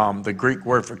of the Greek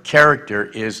word for character,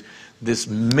 is this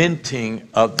minting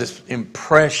of this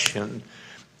impression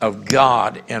of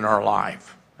God in our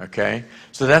life. Okay,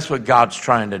 so that's what God's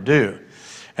trying to do,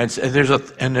 and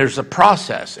there's a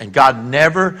process, and God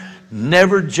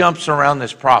never jumps around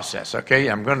this process.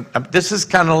 Okay, this is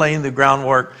kind of laying the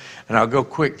groundwork, and I'll go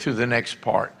quick to the next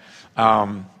part.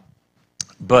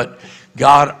 But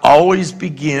God always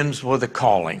begins with a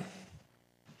calling.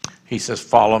 He says,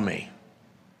 "Follow me."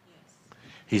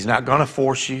 He's not going to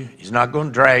force you. He's not going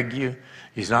to drag you.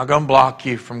 He's not going to block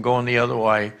you from going the other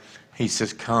way. He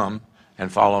says, "Come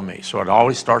and follow me." So it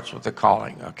always starts with the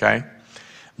calling. Okay,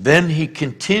 then he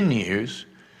continues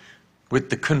with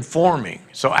the conforming.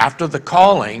 So after the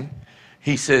calling,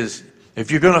 he says, if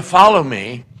you're going to follow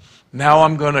me, now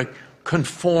I'm going to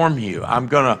conform you.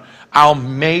 I'll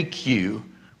make you.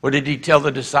 What did he tell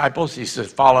the disciples? He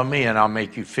says, follow me and I'll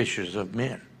make you fishers of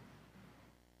men.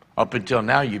 Up until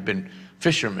now, you've been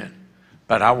fishermen,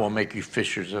 but I will make you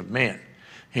fishers of men.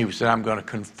 He said, I'm going to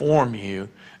conform you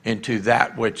into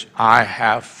that which I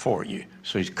have for you.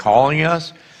 So he's calling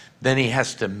us. Then he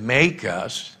has to make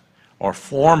us, or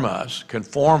form us,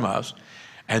 conform us,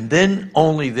 and then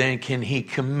only then can he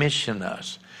commission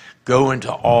us, go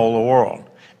into all the world.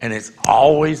 And it's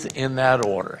always in that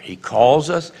order. He calls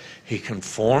us, he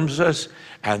conforms us,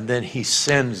 and then he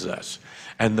sends us.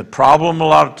 And the problem a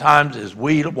lot of times is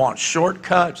we want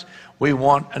shortcuts. We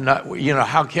want,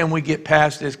 how can we get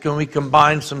past this? Can we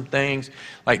combine some things?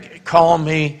 Like, call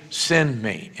me, send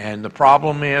me. And the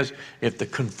problem is, if the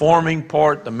conforming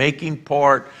part, the making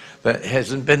part, that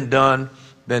hasn't been done,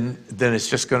 then it's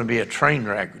just going to be a train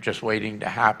wreck just waiting to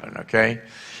happen, okay?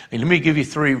 And let me give you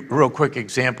three real quick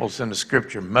examples in the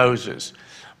scripture. Moses.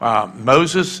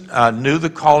 Moses knew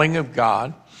the calling of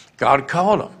God. God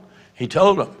called him. He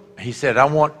told him. He said,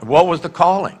 what was the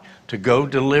calling? To go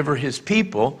deliver his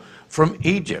people from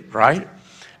Egypt, right?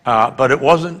 But it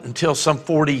wasn't until some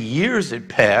 40 years had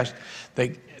passed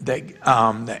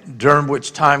that during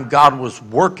which time God was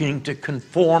working to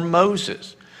conform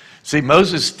Moses. See,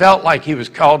 Moses felt like he was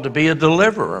called to be a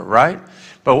deliverer, right?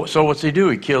 But so what's he do?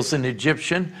 He kills an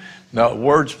Egyptian. The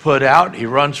word's put out. He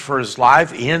runs for his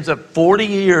life. He ends up 40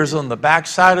 years on the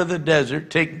backside of the desert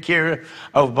taking care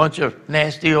of a bunch of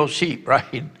nasty old sheep,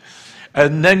 right?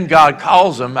 And then God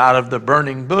calls him out of the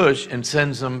burning bush and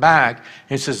sends him back.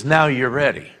 He says, now you're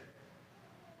ready.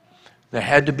 There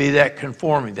had to be that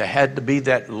conforming. There had to be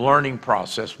that learning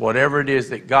process, whatever it is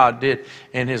that God did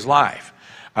in his life.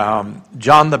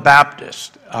 John the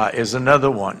Baptist is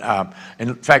another one.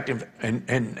 In fact, in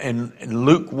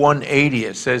Luke 1:80,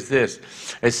 it says this.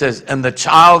 It says, and the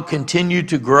child continued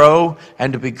to grow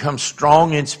and to become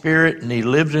strong in spirit, and he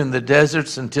lived in the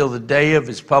deserts until the day of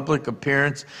his public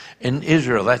appearance in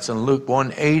Israel. That's in Luke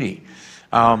 1:80.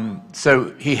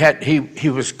 So he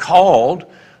was called.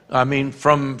 I mean,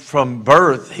 from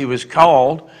birth, he was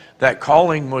called. That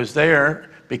calling was there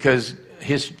because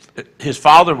his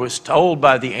father was told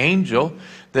by the angel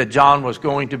that John was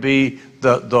going to be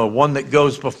the one that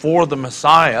goes before the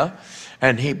Messiah,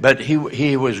 and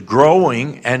he was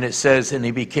growing, and it says, and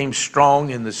he became strong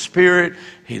in the spirit.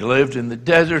 He lived in the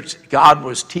deserts. God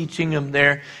was teaching him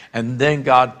there, and then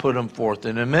God put him forth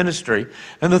in a ministry.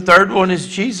 And the third one is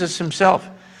Jesus himself.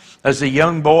 As a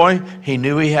young boy, he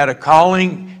knew he had a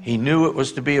calling. He knew it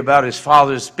was to be about his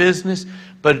father's business.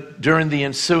 But during the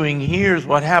ensuing years,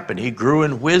 what happened? He grew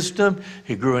in wisdom,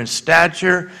 he grew in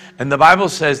stature, and the Bible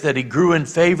says that he grew in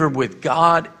favor with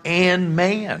God and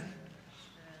man.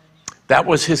 That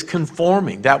was his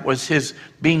conforming. That was his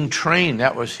being trained.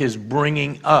 That was his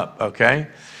bringing up, okay?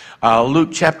 Luke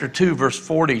chapter 2, verse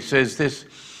 40 says this,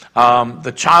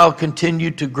 the child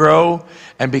continued to grow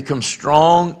and become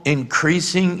strong,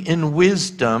 increasing in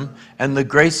wisdom, and the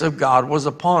grace of God was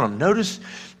upon him. Notice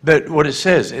that what it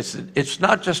says, it's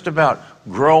not just about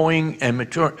growing and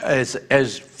mature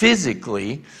as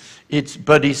physically,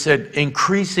 but he said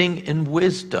increasing in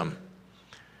wisdom.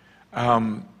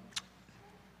 I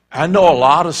know a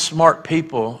lot of smart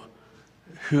people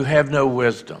who have no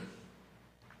wisdom.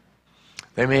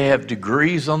 They may have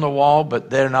degrees on the wall, but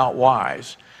they're not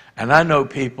wise. And I know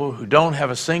people who don't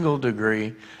have a single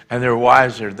degree, and they're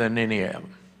wiser than any of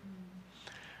them.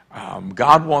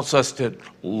 God wants us to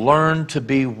learn to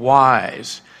be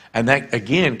wise. And that,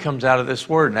 again, comes out of this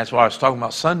word. And that's why I was talking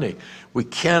about Sunday. We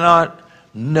cannot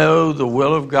know the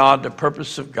will of God, the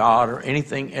purpose of God, or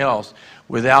anything else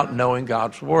without knowing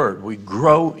God's word. We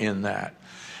grow in that.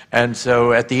 And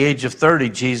so at the age of 30,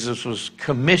 Jesus was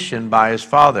commissioned by his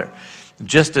Father.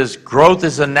 Just as growth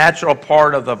is a natural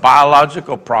part of the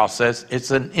biological process,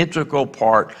 it's an integral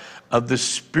part of the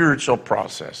spiritual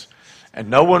process. And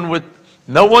no one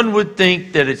would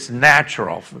think that it's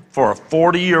natural for a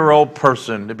 40-year-old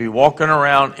person to be walking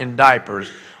around in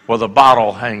diapers with a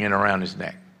bottle hanging around his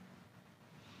neck.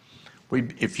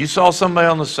 If you saw somebody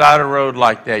on the side of the road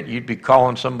like that, you'd be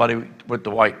calling somebody with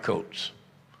the white coats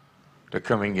to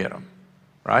come and get them,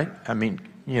 right? I mean,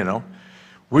 you know,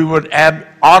 we would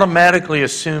automatically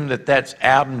assume that that's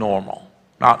abnormal,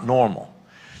 not normal.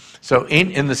 So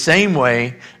in the same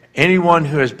way, anyone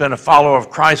who has been a follower of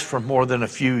Christ for more than a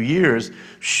few years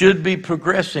should be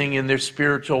progressing in their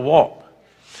spiritual walk.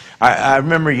 I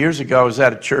remember years ago I was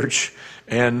at a church,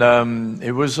 and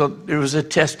it was a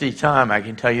testy time, I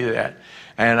can tell you that.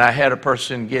 And I had a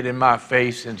person get in my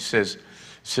face and says,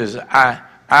 I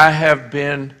have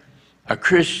been a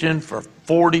Christian for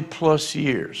 40 plus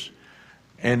years,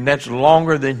 and that's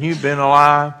longer than you've been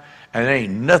alive, and there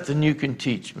ain't nothing you can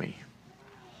teach me.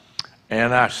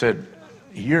 And I said,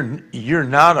 You're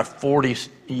not a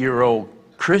 40-year-old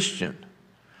Christian.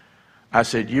 I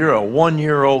said, you're a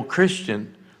 1-year-old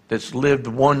Christian that's lived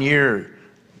 1 year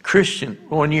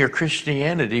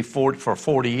Christianity for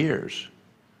 40 years.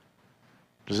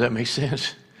 Does that make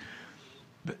sense?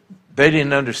 They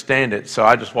didn't understand it, so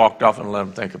I just walked off and let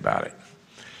them think about it.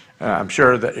 I'm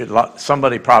sure that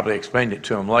somebody probably explained it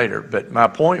to them later, but my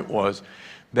point was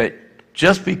that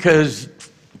just because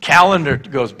calendar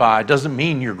goes by doesn't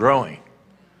mean you're growing.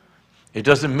 It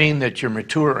doesn't mean that you're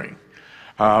maturing.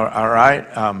 All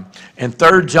right? In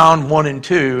 3 John 1 and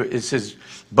 2, it says,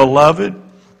 Beloved,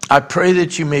 I pray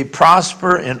that you may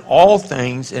prosper in all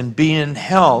things and be in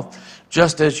health,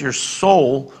 just as your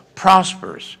soul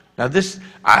prospers. Now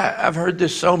I've heard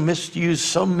this so misused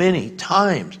so many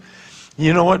times.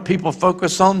 You know what? People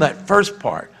focus on that first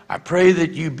part. I pray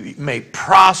that you may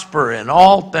prosper in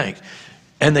all things.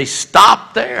 And they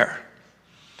stop there.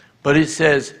 But it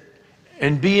says,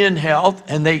 and be in health,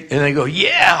 and they go,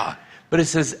 yeah. But it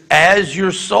says, as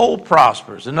your soul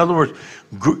prospers. In other words,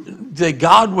 that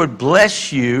God would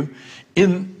bless you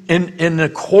in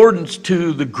accordance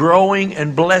to the growing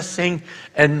and blessing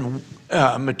and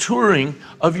maturing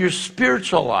of your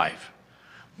spiritual life.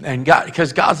 And God,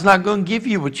 because God's not going to give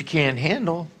you what you can't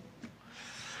handle.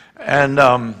 And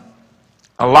a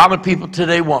lot of people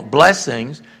today want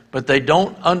blessings, but they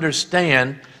don't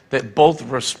understand that both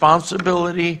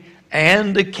responsibility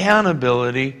and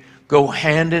accountability go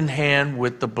hand in hand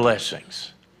with the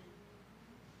blessings.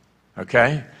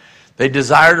 Okay? They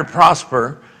desire to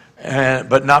prosper,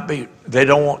 but not be. They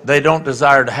don't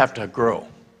desire to have to grow.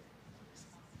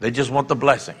 They just want the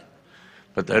blessing,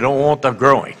 but they don't want the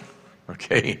growing.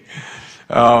 Okay?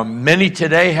 Many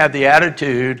today have the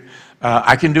attitude,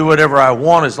 I can do whatever I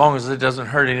want as long as it doesn't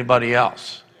hurt anybody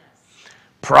else.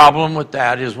 Problem with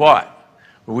that is what?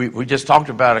 We just talked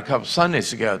about a couple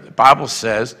Sundays ago. The Bible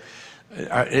says,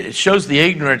 it shows the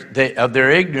ignorance of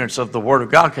their ignorance of the Word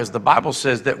of God, because the Bible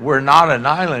says that we're not an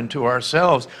island to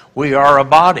ourselves. We are a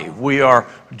body. We are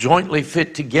jointly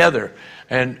fit together.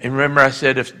 And remember, I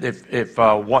said if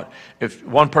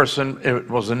one person it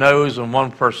was a nose and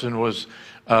one person was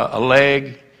a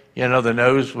leg, you know, the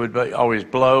nose would always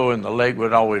blow and the leg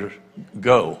would always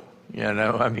go. You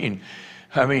know, I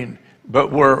mean,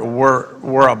 but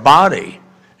we're a body,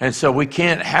 and so we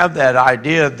can't have that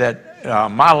idea that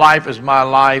my life is my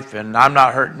life and I'm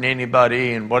not hurting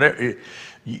anybody and whatever.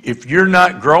 If you're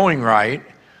not growing right,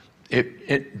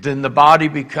 then the body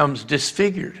becomes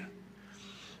disfigured.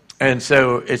 And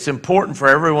so it's important for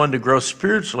everyone to grow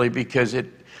spiritually, because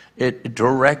it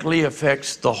directly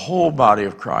affects the whole body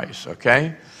of Christ,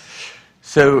 okay?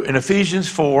 So in Ephesians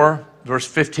 4, verse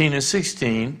 15 and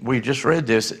 16, we just read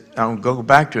this. I'll go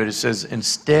back to it. It says,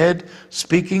 instead,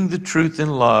 speaking the truth in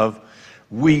love,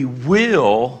 we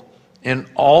will in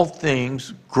all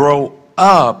things grow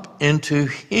up into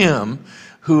Him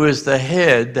who is the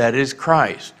head, that is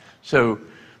Christ. So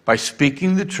by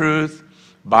speaking the truth,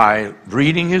 by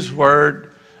reading His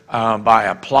Word, by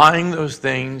applying those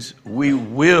things, we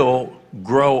will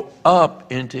grow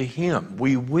up into Him.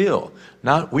 We will.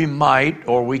 Not we might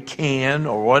or we can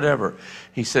or whatever.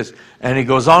 He says, and he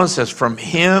goes on and says, from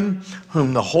Him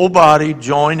whom the whole body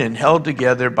joined and held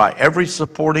together by every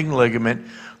supporting ligament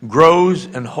grows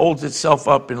and holds itself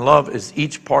up in love as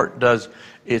each part does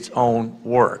its own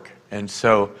work. And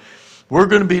so we're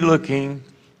going to be looking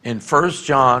in 1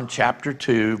 John chapter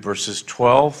 2, verses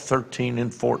 12, 13,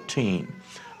 and 14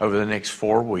 over the next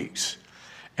 4 weeks.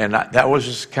 And that was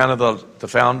just kind of the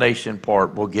foundation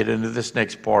part. We'll get into this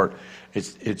next part.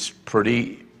 It's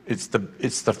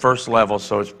the first level,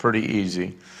 so it's pretty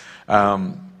easy.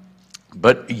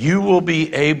 But you will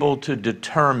be able to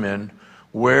determine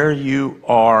where you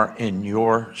are in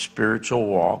your spiritual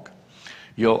walk.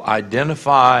 You'll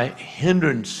identify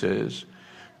hindrances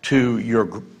to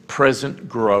your present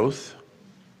growth.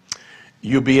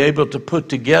 You'll be able to put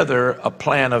together a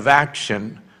plan of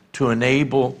action to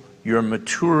enable your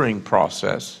maturing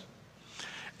process.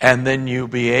 And then you'll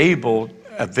be able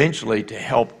eventually to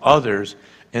help others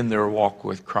in their walk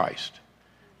with Christ.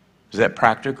 Is that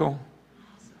practical?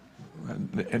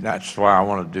 And that's why I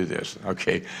want to do this.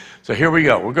 Okay, so here we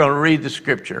go. We're going to read the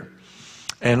scripture.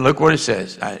 And look what it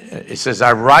says. It says,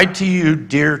 I write to you,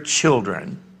 dear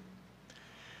children,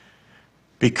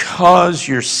 because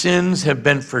your sins have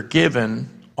been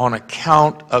forgiven on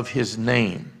account of His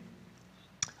name.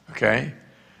 Okay?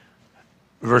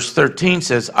 Verse 13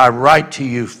 says, I write to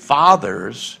you,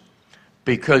 fathers,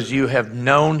 because you have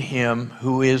known Him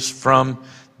who is from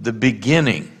the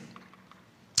beginning.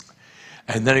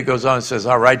 And then it goes on and says,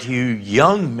 I write to you,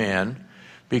 young men,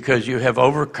 because you have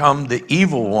overcome the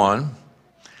evil one.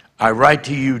 I write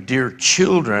to you, dear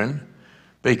children,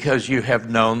 because you have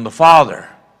known the Father.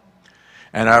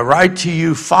 And I write to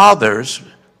you, fathers,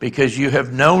 because you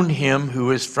have known Him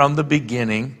who is from the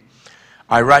beginning.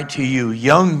 I write to you,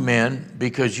 young men,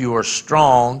 because you are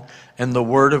strong, and the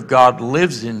word of God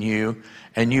lives in you,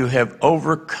 and you have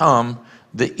overcome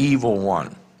the evil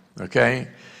one. Okay?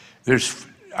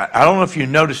 I don't know if you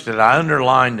noticed it. I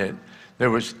underlined it.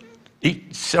 There was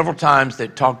several times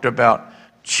that talked about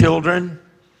children,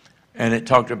 and it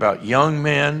talked about young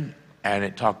men, and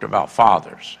it talked about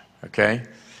fathers. Okay?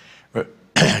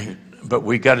 But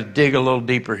we got to dig a little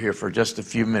deeper here for just a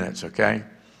few minutes, okay?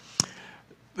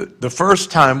 The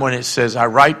first time when it says, I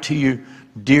write to you,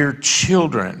 dear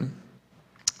children,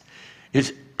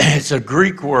 it's a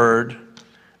Greek word,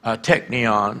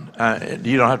 teknion.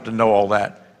 You don't have to know all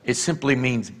that. It simply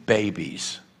means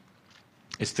babies.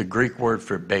 It's the Greek word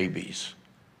for babies.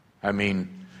 I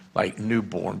mean, like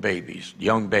newborn babies,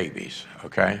 young babies,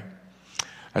 okay?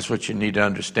 That's what you need to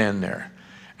understand there.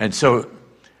 And so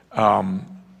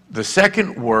the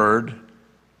second word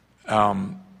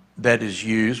that is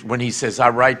used when he says, I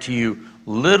write to you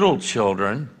little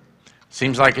children,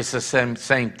 Seems like it's the same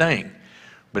thing.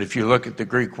 But if you look at the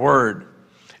Greek word,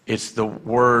 it's the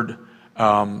word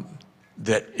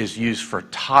that is used for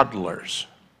toddlers.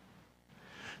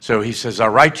 So he says, I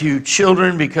write to you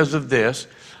children because of this.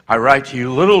 I write to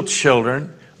you little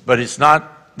children, but it's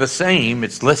not the same.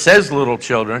 It says little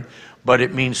children, but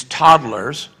it means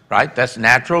toddlers, right? That's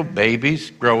natural. Babies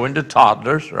grow into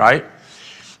toddlers, right?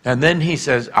 And then he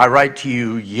says, I write to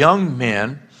you young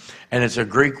men, and it's a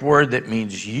Greek word that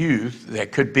means youth.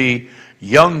 That could be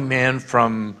young men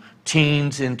from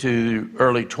teens into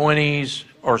early 20s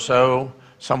or so,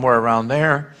 somewhere around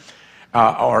there,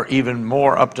 or even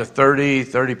more, up to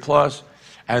 30 plus.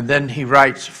 And then he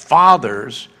writes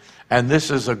fathers, and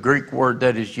this is a Greek word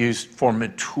that is used for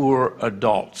mature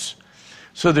adults.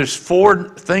 So there's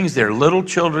 4 things there: little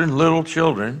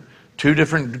children, 2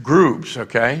 different groups,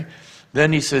 okay?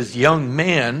 Then he says young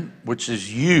men, which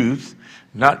is youth,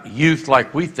 not youth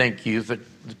like we think youth, the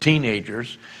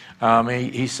teenagers.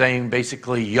 He's saying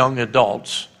basically young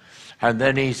adults. And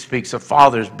then he speaks of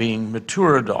fathers being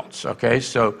mature adults, okay?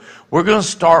 So we're going to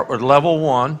start with level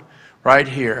 1 right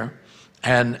here.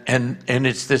 And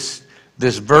it's this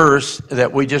verse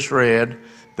that we just read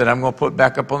that I'm going to put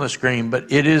back up on the screen,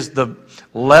 but it is the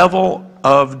level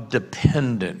of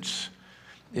dependence.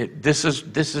 This is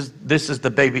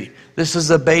the baby. This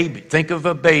is a baby. Think of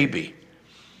a baby,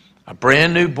 a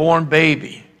brand new born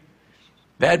baby.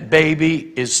 That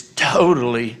baby is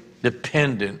totally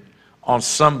dependent on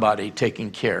somebody taking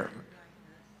care of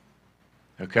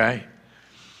it. Okay?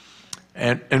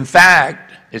 And in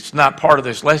fact, it's not part of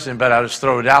this lesson, but I'll just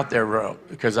throw it out there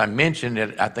because I mentioned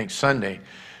it, I think, Sunday.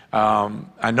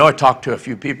 I know I talked to a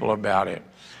few people about it.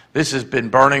 This has been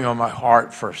burning on my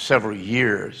heart for several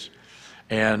years.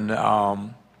 And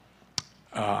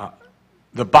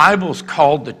the Bible's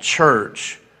called the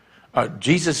church.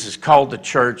 Jesus is called the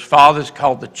church. Father's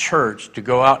called the church to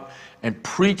go out and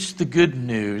preach the good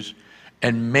news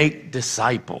and make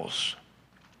disciples.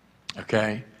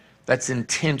 Okay? That's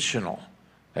intentional.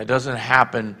 That doesn't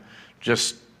happen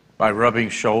just by rubbing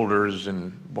shoulders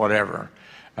and whatever.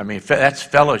 I mean, that's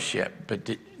fellowship, but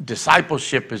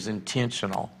discipleship is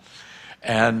intentional.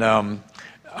 And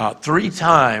 3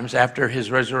 times after his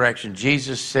resurrection,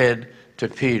 Jesus said to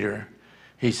Peter,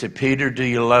 he said, Peter, do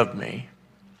you love me?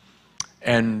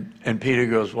 And Peter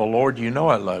goes, well, Lord, you know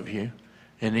I love you.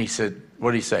 And he said,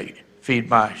 what did he say? Feed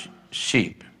my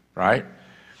sheep, right?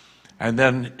 And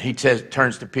then he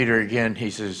turns to Peter again.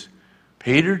 He says,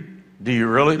 Peter, do you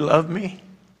really love me?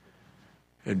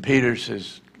 And Peter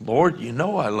says, Lord, you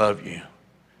know I love you.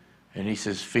 And he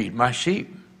says, feed my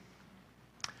sheep.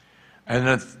 And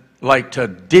then, like to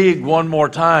dig one more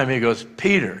time, he goes,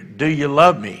 Peter, do you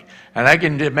love me? And I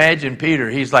can imagine Peter,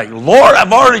 he's like, Lord,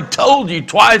 I've already told you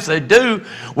twice I do.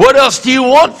 What else do you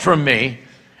want from me?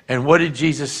 And what did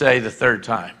Jesus say the 3rd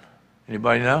time?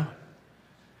 Anybody know?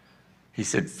 He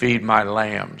said, feed my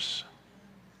lambs.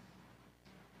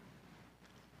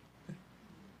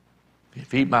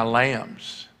 Feed my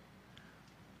lambs.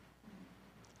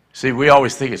 See, we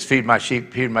always think it's feed my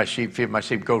sheep, feed my sheep, feed my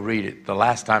sheep. Go read it. The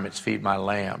last time it's feed my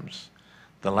lambs.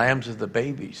 The lambs are the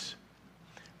babies.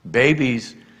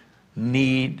 Babies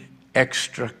need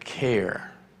extra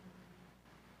care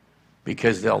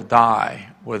because they'll die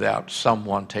without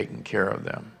someone taking care of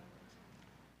them.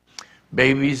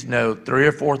 Babies know 3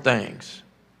 or 4 things.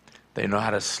 They know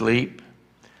how to sleep,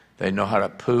 they know how to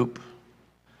poop,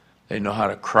 they know how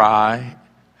to cry,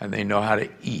 and they know how to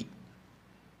eat.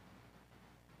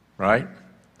 Right?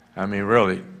 I mean,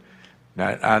 really.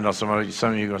 Now, I know some of you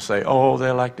are going to say, oh, they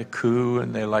like to coo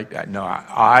and they like that. No,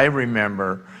 I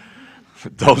remember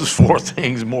those 4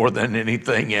 things more than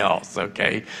anything else,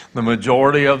 okay? The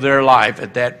majority of their life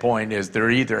at that point is they're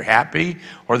either happy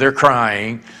or they're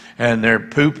crying, and they're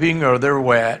pooping or they're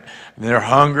wet, and they're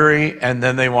hungry, and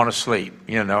then they want to sleep.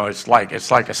 You know, it's like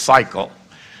a cycle.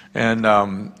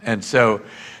 And so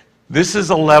this is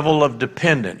a level of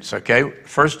dependence, okay?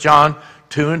 1 John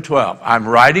 2 and 12. I'm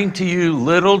writing to you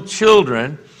little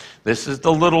children. This is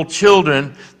the little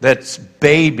children that's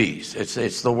babies.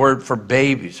 It's the word for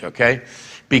babies, okay?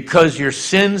 Because your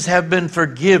sins have been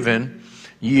forgiven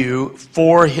you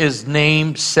for his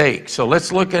name's sake. So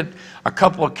let's look at a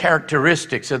couple of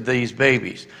characteristics of these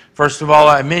babies. First of all,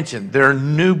 I mentioned they're a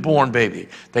newborn baby.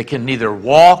 They can neither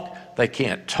walk, they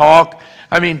can't talk.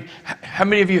 I mean, how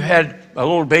many of you had a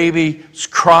little baby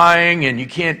crying and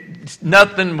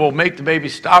nothing will make the baby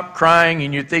stop crying,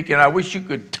 and you're thinking, I wish you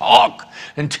could talk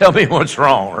and tell me what's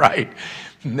wrong, right?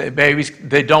 Babies,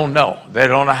 they don't know. They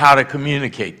don't know how to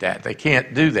communicate that. They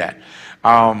can't do that.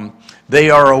 They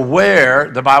are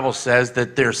aware, the Bible says,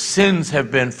 that their sins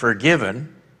have been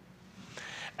forgiven,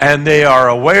 and they are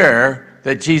aware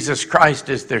that Jesus Christ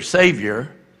is their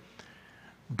Savior.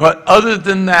 But other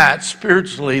than that,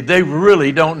 spiritually, they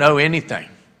really don't know anything.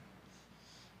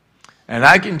 And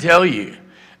I can tell you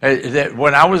that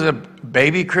when I was a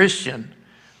baby Christian,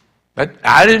 but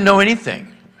I didn't know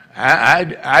anything.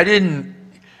 I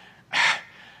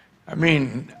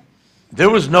mean, there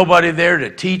was nobody there to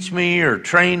teach me or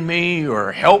train me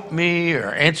or help me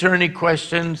or answer any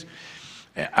questions.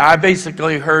 I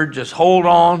basically heard, just hold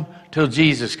on till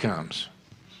Jesus comes.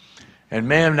 And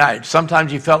man,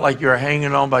 sometimes you felt like you were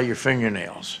hanging on by your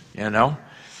fingernails, you know.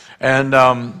 And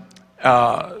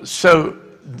so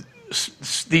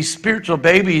these spiritual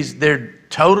babies, they're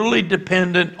totally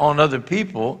dependent on other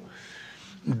people.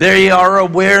 They are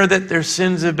aware that their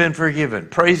sins have been forgiven.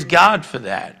 Praise God for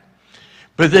that.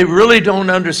 But they really don't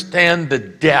understand the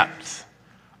depth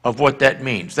of what that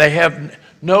means. They have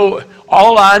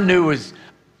all I knew was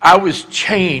I was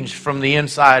changed from the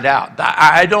inside out.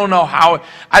 I don't know how.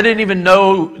 I didn't even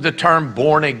know the term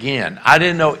born again. I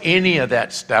didn't know any of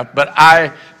that stuff, but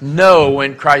I know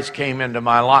when Christ came into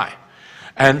my life.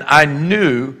 And I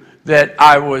knew that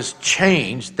I was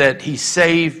changed, that he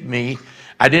saved me.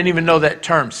 I didn't even know that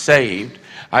term, saved.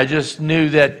 I just knew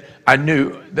that,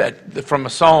 from a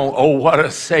song, oh, what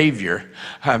a Savior.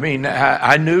 I mean,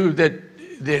 I knew that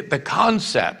the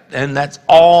concept, and that's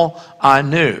all I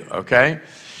knew, okay?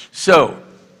 So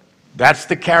that's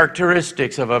the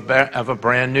characteristics of a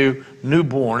brand new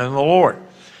newborn in the Lord.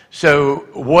 So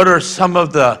what are some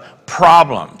of the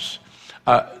problems?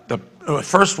 The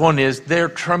first one is they're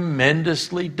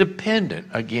tremendously dependent.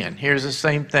 Again, here's the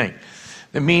same thing.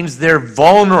 That means they're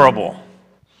vulnerable.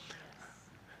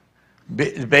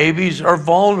 Babies are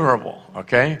vulnerable,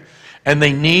 okay? And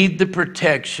they need the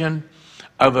protection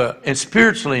and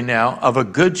spiritually now, of a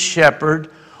good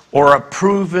shepherd or a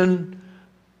proven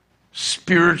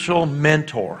spiritual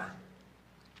mentor.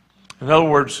 In other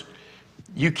words,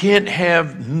 you can't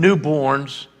have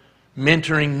newborns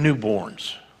mentoring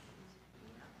newborns.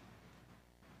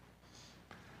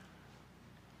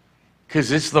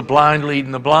 Because it's the blind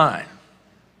leading the blind.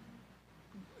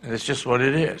 And it's just what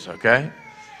it is, okay?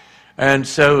 And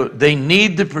so they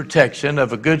need the protection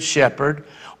of a good shepherd,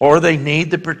 or they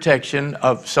need the protection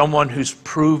of someone who's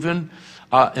proven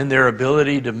in their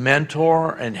ability to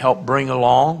mentor and help bring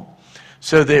along.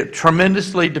 So they're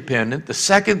tremendously dependent. The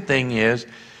second thing is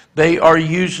they are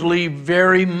usually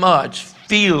very much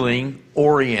feeling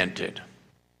oriented.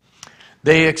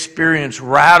 They experience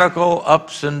radical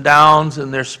ups and downs in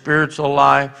their spiritual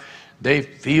life. They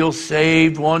feel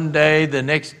saved one day. The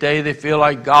next day they feel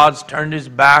like God's turned his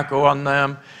back on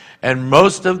them. And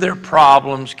most of their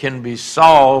problems can be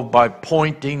solved by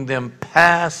pointing them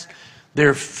past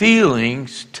their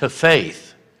feelings to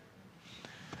faith.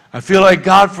 I feel like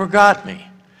God forgot me.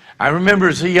 I remember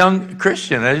as a young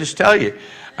Christian, I just tell you,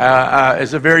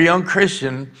 as a very young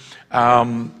Christian,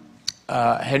 hadn't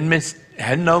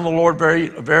known the Lord very,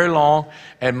 very long,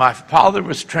 and my father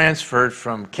was transferred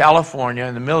from California,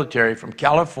 in the military, from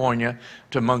California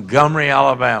to Montgomery,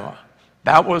 Alabama.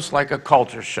 That was like a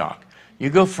culture shock. You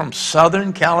go from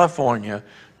Southern California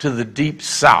to the deep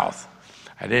South.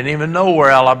 I didn't even know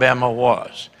where Alabama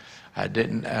was. I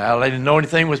didn't know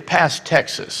anything was past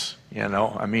Texas, you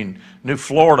know. I mean, knew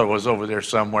Florida was over there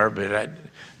somewhere, but I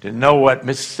didn't know what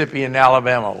Mississippi and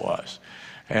Alabama was.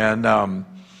 And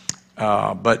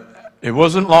but it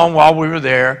wasn't long while we were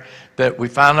there that we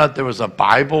found out there was a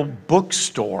Bible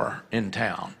bookstore in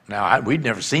town. Now, we'd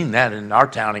never seen that in our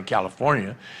town in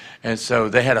California. And so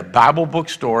they had a Bible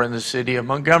bookstore in the city of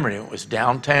Montgomery. It was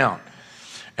downtown.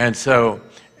 And so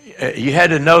you had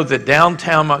to know that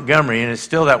downtown Montgomery, and it's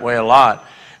still that way a lot,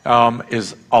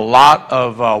 is a lot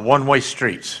of one-way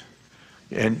streets.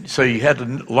 And so you had to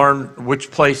learn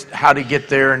which place, how to get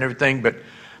there and everything. But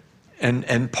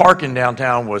and parking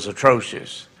downtown was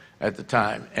atrocious at the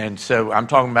time. And so I'm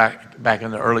talking back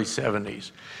in the early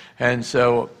 70s. And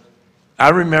so I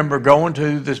remember going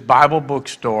to this Bible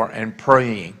bookstore and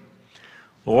praying,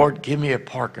 Lord, give me a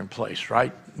parking place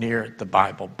right near the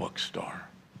Bible bookstore.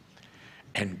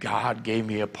 And God gave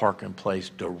me a parking place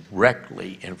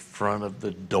directly in front of the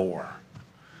door.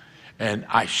 And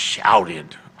I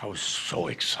shouted. I was so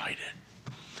excited.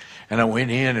 And I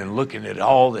went in and looking at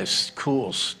all this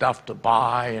cool stuff to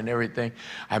buy and everything.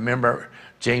 I remember,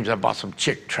 James, I bought some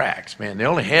Chick tracts, man. They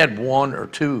only had one or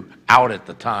two out at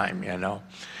the time, you know.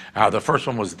 The first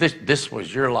one was This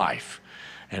Was Your Life.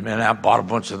 And man, I bought a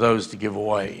bunch of those to give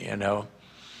away, you know.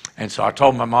 And so I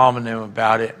told my mom and them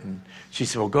about it. And she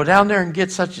said, well, go down there and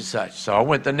get such and such. So I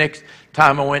went the next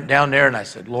time I went down there and I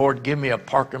said, Lord, give me a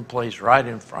parking place right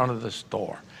in front of the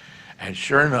store. And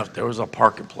sure enough, there was a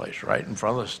parking place right in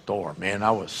front of the store. Man,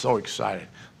 I was so excited.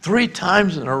 3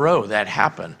 times in a row that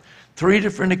happened. 3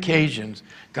 different occasions,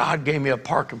 God gave me a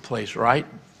parking place, right?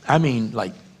 I mean,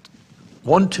 like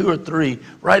 1, 2, or 3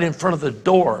 right in front of the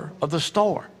door of the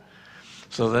store.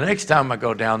 So the next time I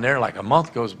go down there, like a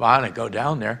month goes by, and I go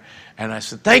down there, and I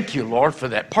said, thank you, Lord, for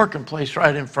that parking place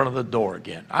right in front of the door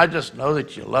again. I just know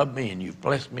that you love me, and you've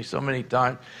blessed me so many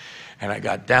times. And I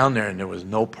got down there, and there was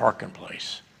no parking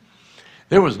place.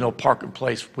 There was no parking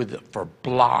place for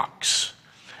blocks.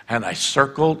 And I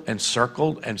circled and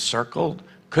circled and circled,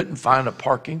 couldn't find a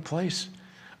parking place.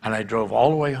 And I drove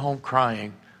all the way home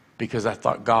crying because I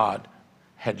thought God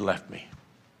had left me.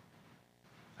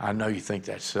 I know you think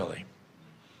that's silly.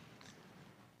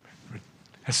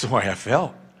 That's the way I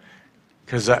felt.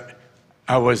 Because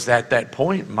I was at that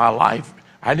point in my life.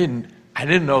 I didn't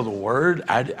know the word.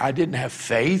 I didn't have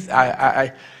faith.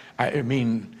 I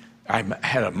mean, I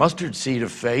had a mustard seed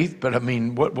of faith, but I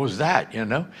mean, what was that, you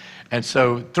know? And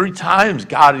so 3 times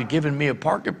God had given me a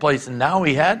parking place, and now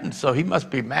he hadn't, so he must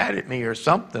be mad at me or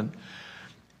something.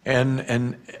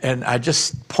 And I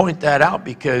just point that out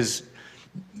because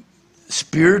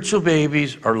spiritual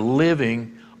babies are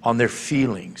living on their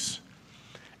feelings.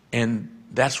 And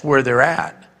that's where they're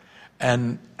at.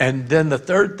 And then the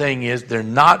third thing is they're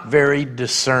not very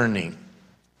discerning.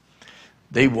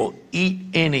 They will eat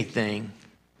anything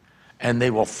and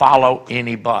they will follow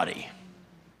anybody.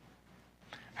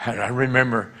 And I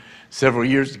remember several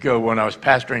years ago when I was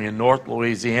pastoring in North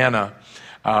Louisiana,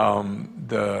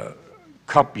 the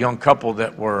young couple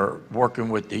that were working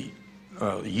with the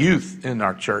youth in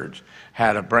our church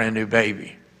had a brand new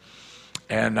baby.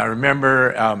 And I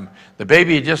remember the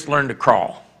baby had just learned to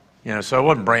crawl, you know, so it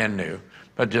wasn't brand new,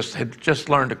 but had just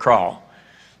learned to crawl,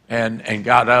 and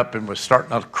got up and was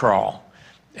starting to crawl.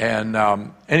 And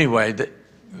anyway,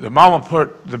 the mama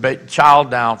put the child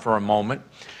down for a moment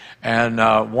and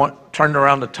turned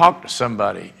around to talk to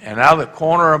somebody. And out of the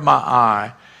corner of my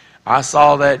eye, I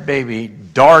saw that baby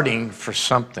darting for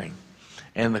something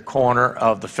in the corner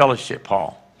of the fellowship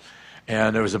hall.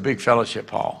 And there was a big fellowship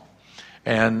hall.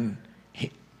 And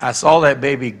I saw that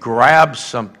baby grab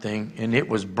something, and it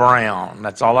was brown.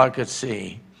 That's all I could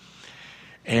see.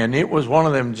 And it was one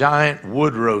of them giant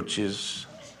wood roaches.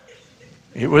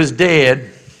 It was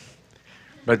dead,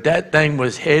 but that thing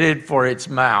was headed for its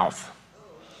mouth.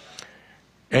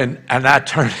 And I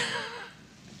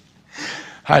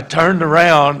turned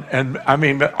around, and I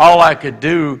mean, all I could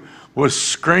do was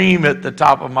scream at the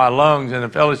top of my lungs in the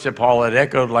fellowship hall. It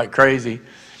echoed like crazy.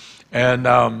 And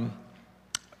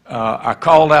I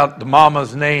called out the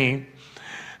mama's name,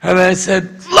 and I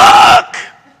said, "Look!"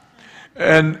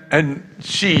 And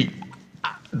she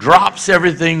drops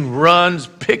everything, runs,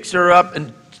 picks her up,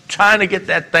 and trying to get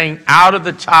that thing out of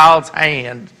the child's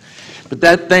hand. But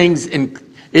that thing's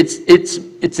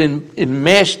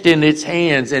enmeshed in its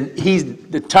hands, and he's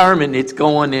determined it's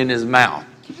going in his mouth.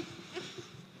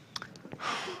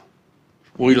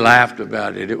 We laughed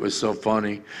about it. It was so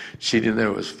funny. She didn't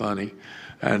know it was funny.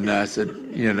 And I said,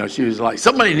 you know, she was like,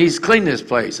 somebody needs to clean this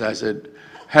place. I said,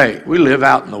 hey, we live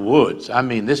out in the woods. I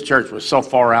mean, this church was so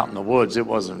far out in the woods, it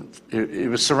was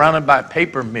surrounded by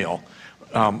paper mill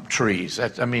trees.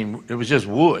 It was just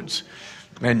woods.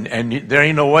 And there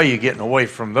ain't no way you're getting away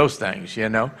from those things, you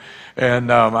know.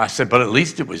 And I said, but at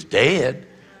least it was dead,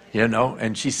 you know.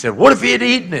 And she said, what if he had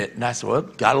eaten it? And I said, well,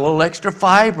 got a little extra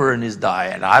fiber in his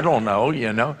diet. I don't know,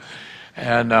 you know.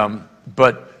 And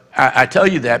but I tell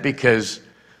you that because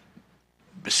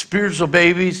spiritual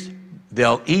babies,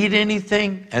 they'll eat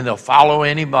anything and they'll follow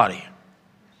anybody.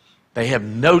 They have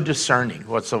no discerning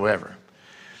whatsoever.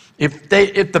 If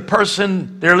the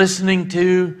person they're listening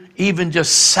to even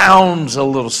just sounds a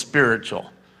little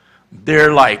spiritual,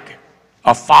 they're like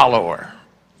a follower.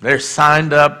 They're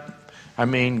signed up,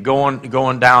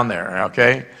 going down there,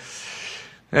 okay?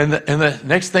 And the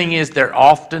next thing is they're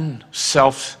often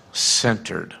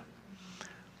self-centered.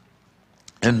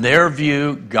 In their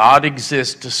view, God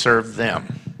exists to serve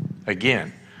them.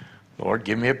 Again, Lord,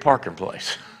 give me a parking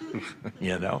place,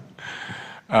 you know.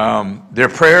 Their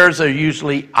prayers are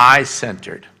usually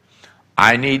I-centered.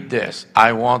 I need this.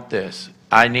 I want this.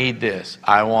 I need this.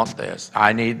 I want this.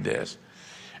 I need this.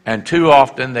 And too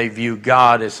often they view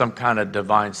God as some kind of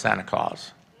divine Santa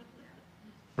Claus.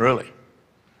 Really.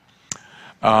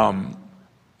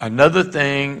 Another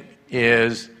thing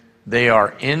is they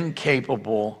are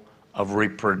incapable of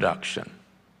reproduction.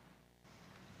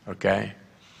 Okay?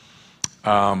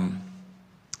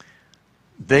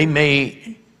 They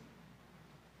may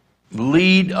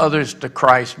lead others to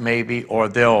Christ maybe, or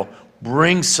they'll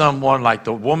bring someone like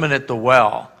the woman at the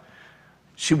well.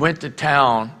 She went to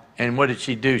town And what did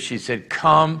she do? She said,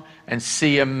 come and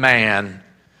see a man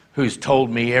who's told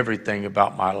me everything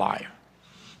about my life.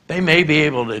 They may be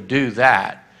able to do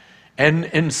that. And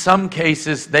in some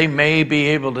cases, they may be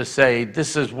able to say,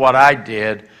 this is what I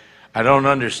did. I don't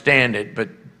understand it, but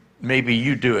maybe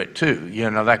you do it too,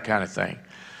 that kind of thing.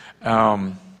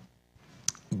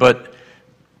 But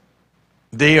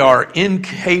they are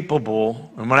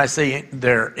incapable, and when I say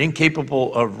they're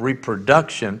incapable of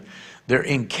reproduction, they're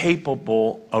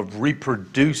incapable of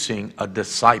reproducing a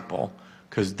disciple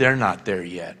because they're not there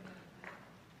yet.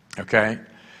 Okay?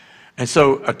 And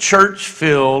so a church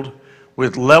filled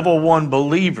with level 1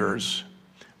 believers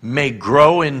may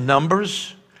grow in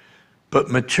numbers, but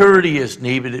maturity is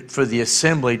needed for the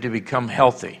assembly to become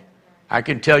healthy. I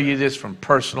can tell you this from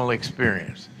personal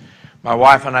experience. My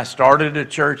wife and I started a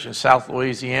church in South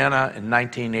Louisiana in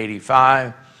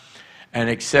 1985, and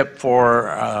except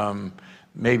for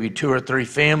maybe 2 or 3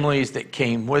 families that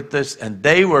came with us, and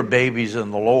they were babies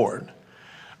in the Lord,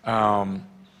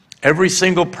 every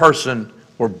single person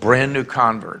were brand new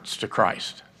converts to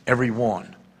Christ, every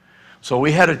one. So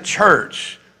we had a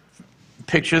church,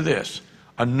 picture this,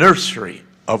 a nursery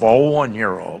of all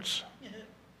 1-year-olds.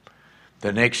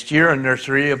 The next year, a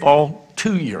nursery of all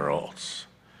 2-year-olds.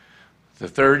 The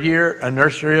third year, a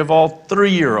nursery of all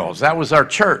 3-year-olds. That was our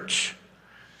church.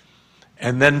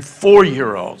 And then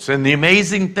 4-year-olds. And the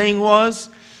amazing thing was,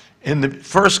 in the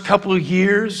first couple of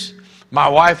years, my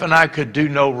wife and I could do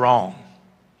no wrong.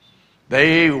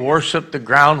 They worshiped the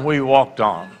ground we walked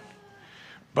on.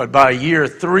 But by year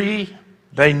 3,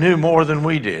 they knew more than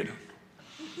we did.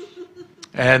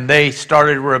 And they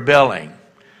started rebelling.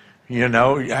 Come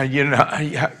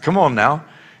on now.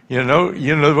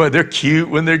 They're cute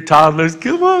when they're toddlers.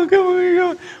 Come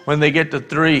on. When they get to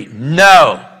 3,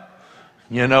 no.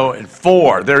 And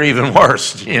 4, they're even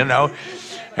worse,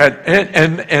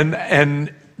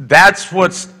 And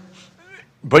that's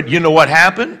but you know what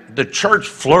happened? The church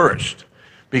flourished.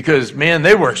 Because, man,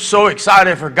 they were so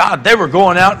excited for God. They were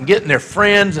going out and getting their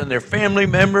friends and their family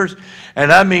members. And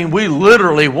I mean, we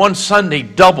literally one Sunday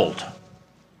doubled.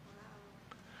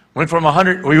 We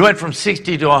went from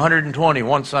 60 to 120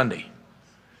 one Sunday.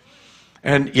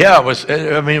 And yeah,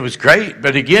 it was great.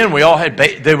 But again, we all had,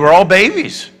 they were all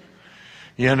babies.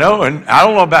 And I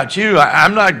don't know about you.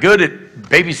 I'm not good at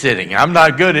babysitting. I'm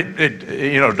not good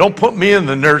at don't put me in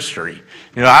the nursery.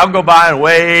 I'll go by and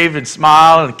wave and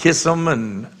smile and kiss them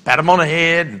and pat them on the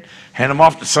head and hand them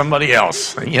off to somebody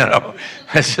else.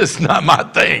 That's just not my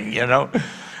thing,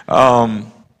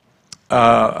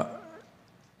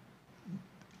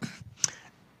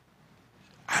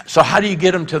 So how do you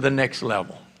get them to the next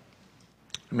level?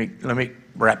 Let me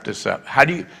wrap this up. How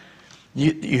do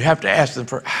you have to ask them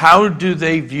how do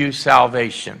they view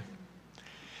salvation?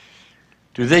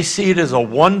 Do they see it as a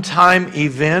one-time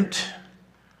event,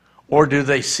 or do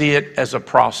they see it as a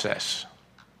process?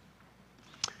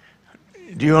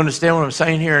 Do you understand what I'm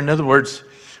saying here? In other words,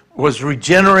 was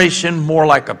regeneration more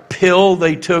like a pill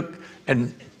they took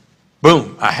and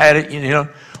boom, I had it,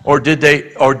 or did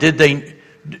they,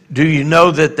 do you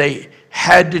know that they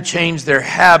had to change their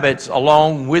habits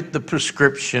along with the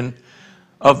prescription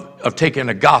of taking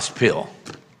a gospel pill?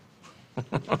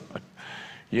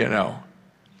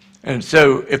 And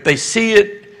so if they see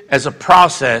it as a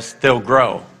process, they'll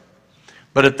grow.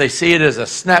 But if they see it as a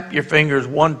snap your fingers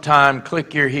one time,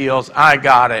 click your heels, I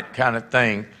got it kind of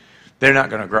thing, they're not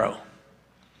going to grow.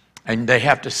 And they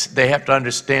have to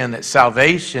understand that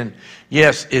salvation,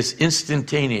 yes, is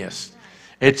instantaneous.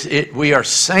 We are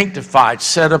sanctified,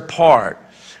 set apart,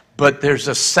 but there's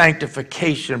a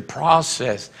sanctification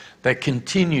process that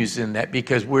continues in that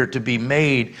because we're to be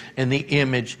made in the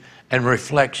image and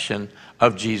reflection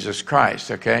of Jesus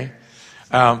Christ, okay?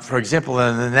 For example,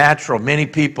 in the natural, many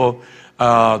people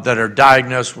that are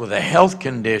diagnosed with a health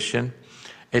condition,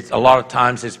 a lot of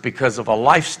times it's because of a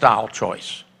lifestyle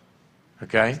choice,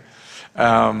 okay?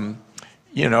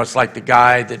 It's like the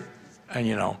guy that,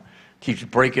 keeps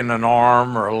breaking an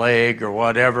arm or a leg or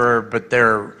whatever, but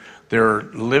they're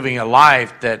living a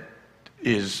life that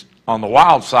is on the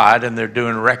wild side and they're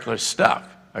doing reckless stuff,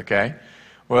 okay?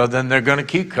 Well, then they're going to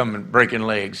keep breaking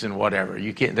legs and whatever.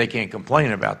 They can't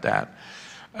complain about that.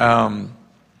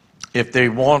 If they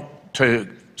want to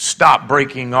stop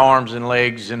breaking arms and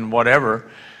legs and whatever,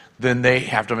 then they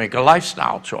have to make a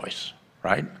lifestyle choice,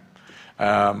 right?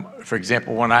 For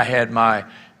example, when I had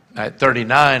at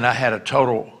 39, I had a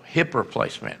total hip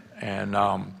replacement. And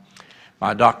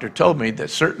my doctor told me that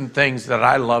certain things that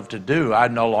I love to do, I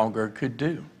no longer could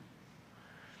do.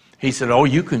 He said, oh,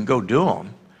 you can go do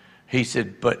them. He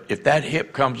said, but if that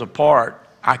hip comes apart,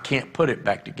 I can't put it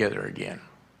back together again.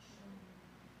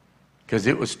 because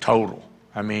it was total.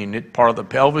 I mean, part of the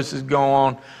pelvis is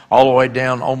gone all the way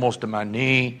down almost to my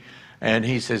knee. And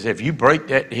he says, if you break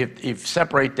that, if you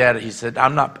separate that, he said,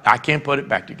 I can't put it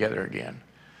back together again.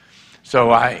 So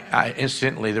I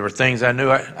instantly, there were things I knew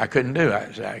I couldn't do.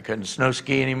 I couldn't snow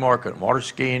ski anymore, couldn't water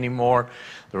ski anymore.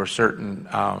 There were certain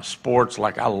sports,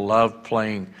 like I loved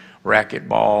playing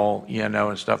racquetball,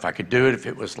 and stuff. I could do it if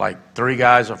it was like 3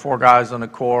 guys or 4 guys on the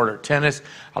court, or tennis.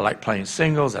 I like playing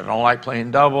singles. I don't like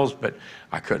playing doubles, but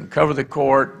I couldn't cover the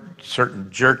court. Certain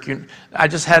jerking. I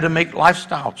just had to make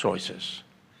lifestyle choices.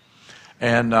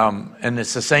 And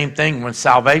it's the same thing when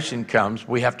salvation comes.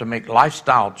 We have to make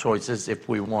lifestyle choices if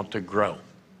we want to grow.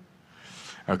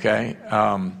 Okay?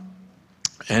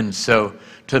 And so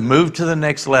to move to the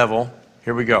next level,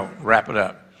 here we go, wrap it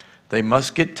up. They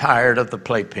must get tired of the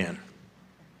playpen.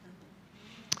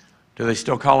 Do they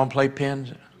still call them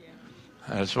playpens?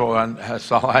 That's all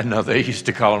I know they used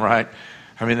to call them, right?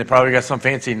 I mean, they probably got some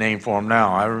fancy name for them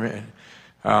now.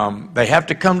 They have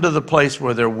to come to the place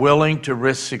where they're willing to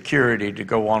risk security to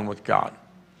go on with God.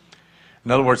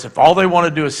 In other words, if all they want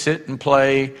to do is sit and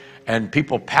play and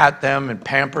people pat them and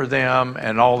pamper them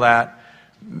and all that,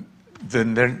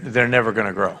 then they're never going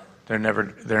to grow. They're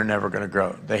never going to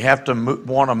grow. They have to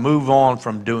want to move on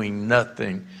from doing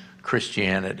nothing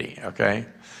Christianity, okay?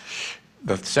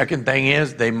 The second thing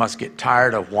is they must get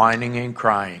tired of whining and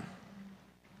crying.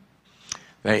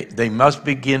 They must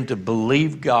begin to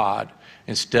believe God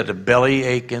instead of belly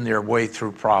aching their way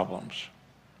through problems.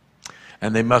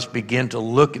 And they must begin to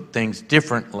look at things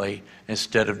differently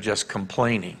instead of just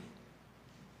complaining.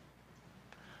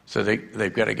 So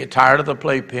they've got to get tired of the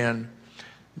playpen.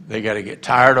 They got to get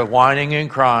tired of whining and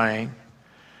crying.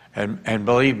 And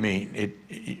believe me,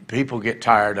 people get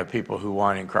tired of people who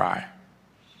whine and cry.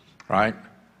 Right?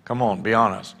 Come on, be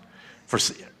honest.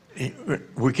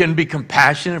 We can be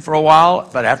compassionate for a while,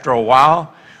 but after a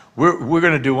while, we're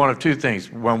going to do one of two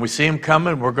things. When we see them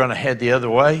coming, we're going to head the other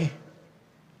way.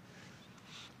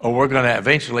 Or we're going to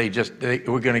eventually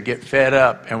we're going to get fed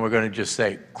up and we're going to just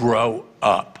say, grow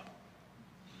up.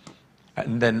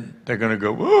 And then they're going to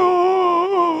go,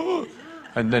 whoa.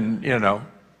 And then,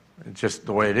 it's just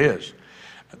the way it is.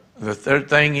 The third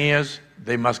thing is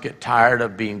they must get tired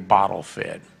of being bottle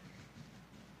fed.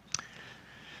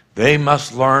 They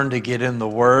must learn to get in the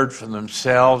Word for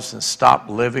themselves and stop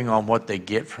living on what they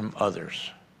get from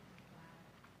others.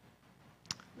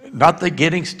 Not that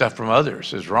getting stuff from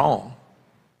others is wrong,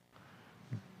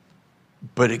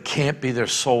 but it can't be their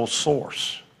sole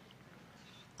source.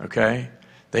 Okay?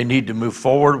 They need to move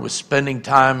forward with spending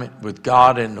time with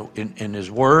God in His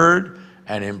Word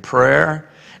and in prayer.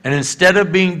 And instead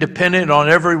of being dependent on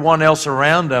everyone else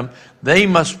around them, they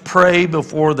must pray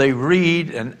before they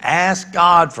read and ask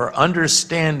God for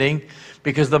understanding,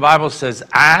 because the Bible says,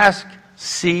 ask,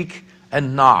 seek,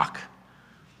 and knock.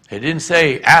 It didn't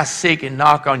say ask, seek, and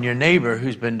knock on your neighbor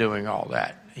who's been doing all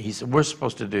that. He said we're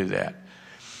supposed to do that.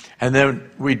 And then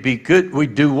we'd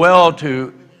do well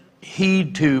to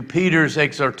heed to Peter's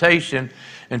exhortation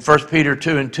in 1 Peter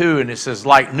 2:2, and it says,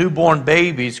 like newborn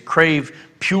babies, crave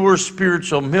pure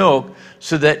spiritual milk,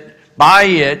 so that by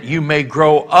it you may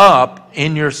grow up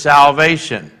in your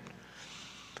salvation.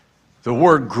 The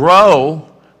word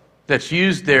grow that's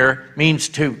used there means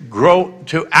to grow,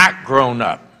 to act grown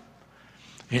up.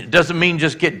 It doesn't mean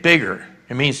just get bigger.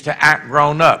 It means to act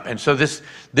grown up. And so this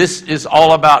is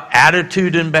all about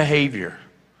attitude and behavior.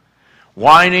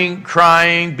 Whining,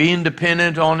 crying, being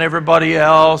dependent on everybody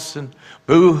else, and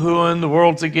boo-hooing, the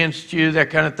world's against you, that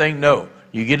kind of thing. No.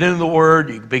 You get into the Word,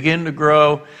 you begin to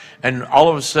grow, and all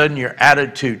of a sudden your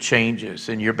attitude changes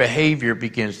and your behavior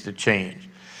begins to change.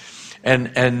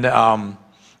 And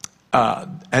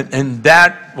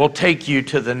that will take you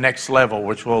to the next level,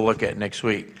 which we'll look at next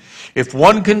week. If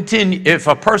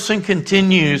a person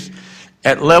continues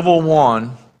at level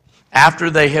 1 after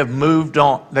they have moved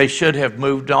on, they should have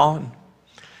moved on,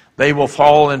 they will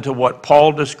fall into what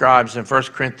Paul describes in 1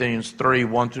 Corinthians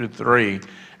 3:1-3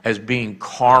 as being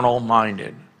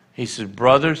carnal-minded. He says,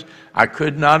 brothers, I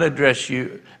could not address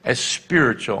you as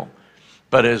spiritual,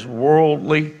 but as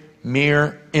worldly,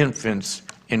 mere infants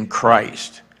in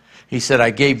Christ. He said, I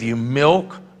gave you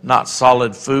milk, not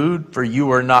solid food, for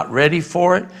you are not ready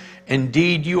for it.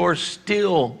 Indeed, you are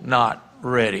still not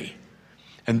ready.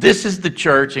 And this is the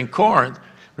church in Corinth,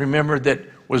 remember, that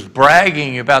was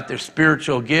bragging about their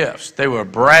spiritual gifts. They were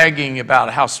bragging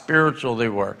about how spiritual they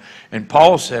were. And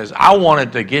Paul says, I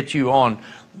wanted to get you on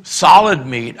solid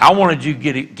meat. I wanted you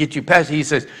to get you past it. He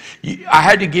says, I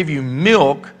had to give you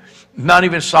milk, not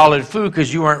even solid food,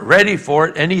 because you weren't ready for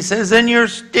it. And he says, and you're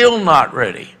still not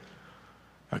ready.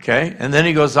 Okay? And then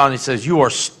he goes on, he says, you are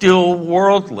still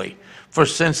worldly. For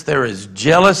since there is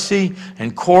jealousy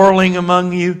and quarreling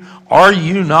among you, are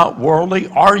you not worldly?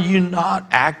 Are you not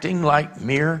acting like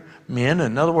mere men?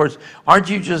 In other words, aren't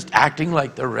you just acting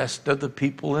like the rest of the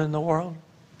people in the world?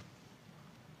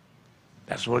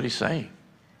 That's what he's saying.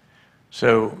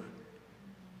 So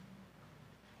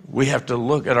we have to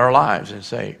look at our lives and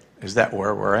say, is that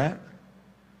where we're at?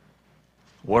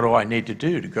 What do I need to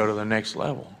do to go to the next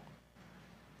level?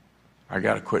 I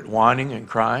got to quit whining and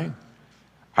crying.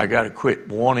 I got to quit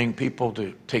wanting people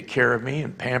to take care of me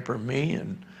and pamper me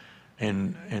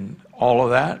and all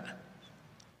of that.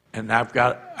 And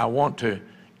I want to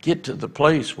get to the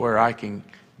place where I can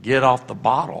get off the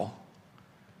bottle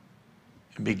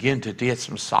and begin to get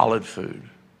some solid food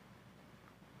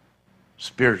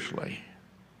spiritually.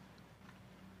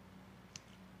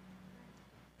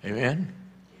 Amen?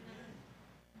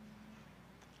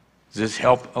 Does this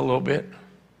help a little bit?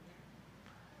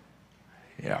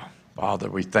 Yeah. Father,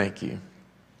 we thank you.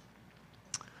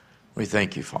 We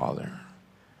thank you, Father.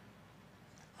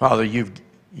 Father,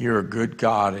 you're a good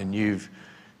God, and you've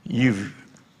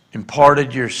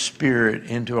imparted your Spirit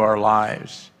into our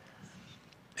lives.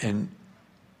 And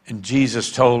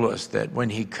Jesus told us that when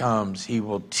he comes, he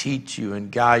will teach you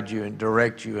and guide you and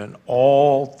direct you in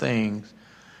all things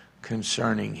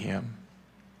concerning him.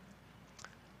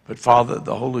 But Father,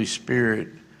 the Holy Spirit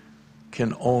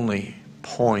can only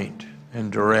point and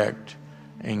direct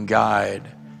and guide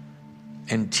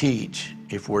and teach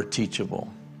if we're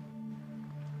teachable.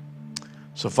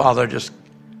 So Father,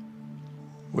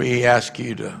 we ask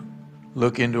you to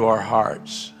look into our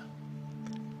hearts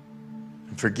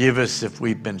and forgive us if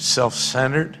we've been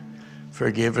self-centered.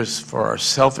 Forgive us for our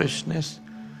selfishness.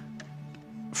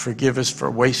 Forgive us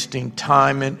for wasting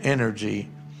time and energy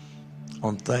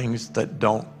on things that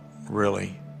don't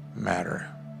really matter.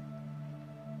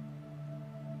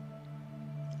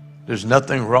 There's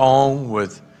nothing wrong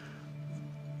with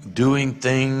doing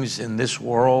things in this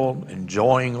world,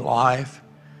 enjoying life.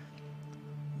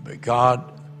 But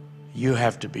God, you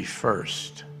have to be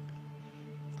first.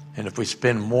 And if we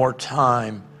spend more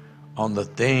time on the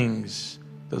things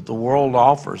that the world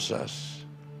offers us,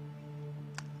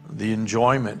 the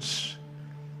enjoyments,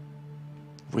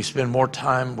 if we spend more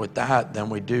time with that than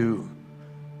we do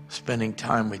spending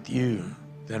time with you,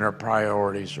 then our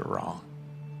priorities are wrong.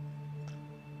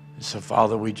 And so,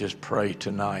 Father, we just pray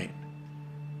tonight,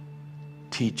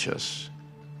 teach us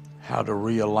how to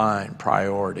realign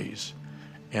priorities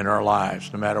in our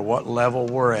lives, no matter what level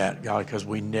we're at, God, because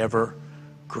we never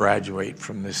graduate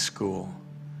from this school,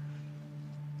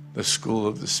 the school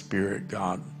of the Spirit,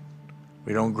 God.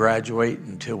 We don't graduate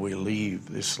until we leave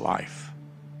this life,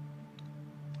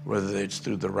 whether it's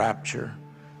through the rapture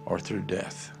or through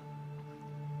death.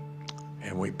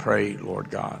 And we pray,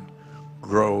 Lord God,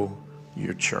 grow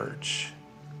your church.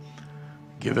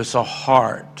 Give us a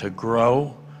heart to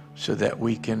grow so that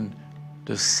we can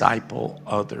disciple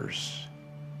others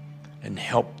and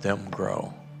help them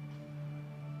grow.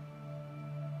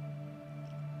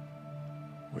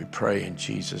 We pray in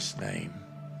Jesus' name.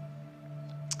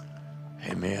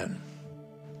 Amen.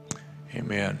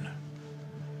 Amen.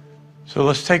 So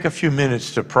let's take a few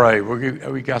minutes to pray.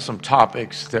 We got some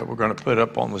topics that we're going to put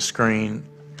up on the screen.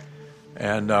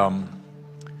 And I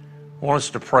want us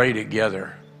to pray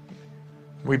together.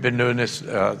 We've been doing this,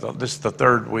 this is the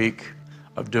third week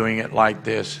of doing it like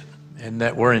this, and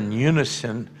that we're in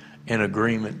unison, in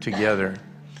agreement together.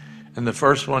 And the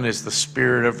first one is the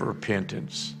spirit of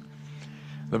repentance.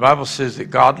 The Bible says that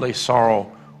godly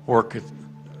sorrow worketh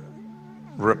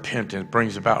repentance,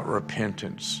 brings about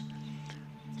repentance.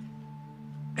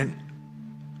 And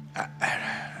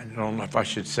I don't know if I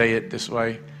should say it this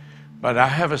way, but I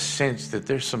have a sense that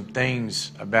there's some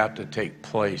things about to take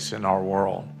place in our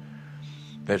world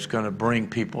that's going to bring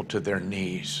people to their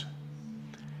knees.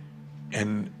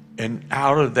 And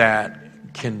out of that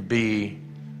can be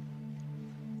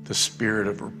the spirit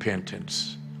of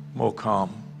repentance will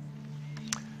come.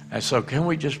 And so can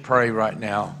we just pray right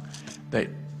now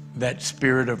that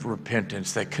spirit of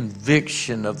repentance, that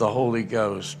conviction of the Holy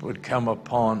Ghost would come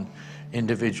upon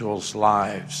individuals'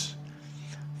 lives.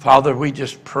 Father, we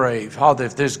just pray, Father,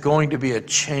 if there's going to be a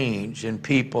change in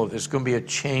people, if there's going to be a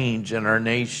change in our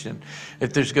nation,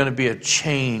 if there's going to be a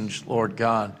change, Lord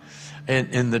God,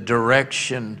 in the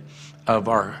direction of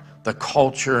the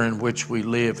culture in which we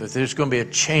live, if there's going to be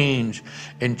a change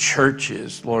in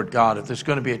churches, Lord God, if there's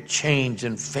going to be a change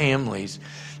in families,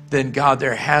 then God,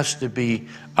 there has to be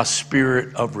a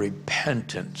spirit of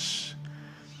repentance.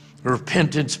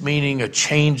 Repentance meaning a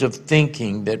change of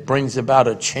thinking that brings about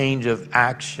a change of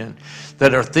action,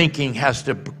 that our thinking has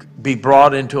to be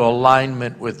brought into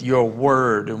alignment with your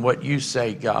word and what you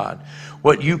say, God.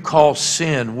 What you call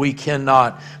sin, we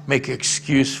cannot make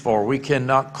excuse for. We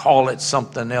cannot call it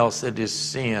something else that is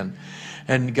sin.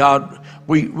 And God,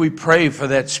 we pray for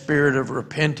that spirit of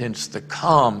repentance to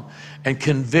come and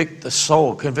convict the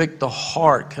soul, convict the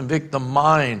heart, convict the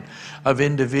mind of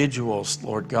individuals,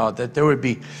 Lord God, that there would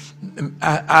be,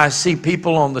 I see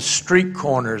people on the street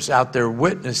corners out there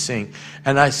witnessing,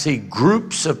 and I see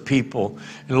groups of people,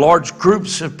 large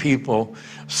groups of people,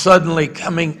 suddenly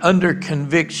coming under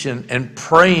conviction and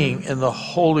praying in the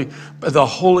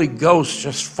Holy Ghost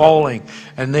just falling,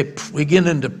 and they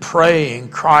beginning to pray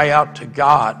and cry out to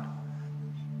God.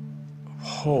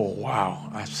 Oh, wow,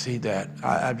 I see that.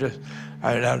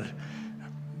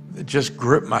 It just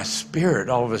gripped my spirit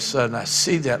all of a sudden. I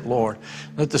see that, Lord.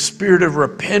 Let the spirit of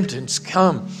repentance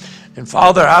come. And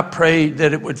Father, I pray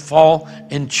that it would fall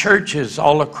in churches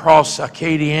all across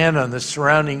Acadiana and the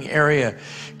surrounding area.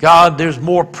 God, there's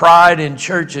more pride in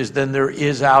churches than there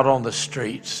is out on the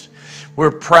streets.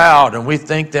 We're proud and we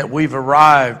think that we've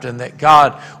arrived and that,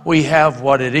 God, we have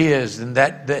what it is and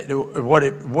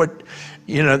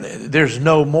there's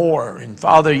no more. And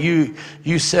Father, you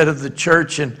said of the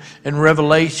church in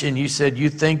Revelation, you said you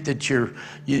think that you're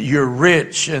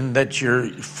rich and that you're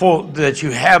full, that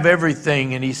you have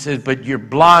everything. And he said, but you're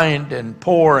blind and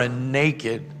poor and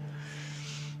naked.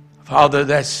 Father,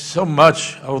 that's so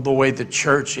much of the way the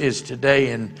church is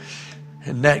today. And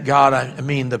that, God, I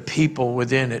mean the people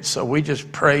within it. So we just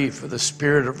pray for the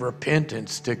spirit of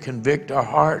repentance to convict our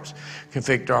hearts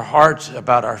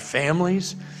about our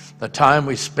families, the time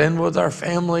we spend with our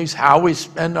families, how we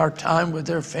spend our time with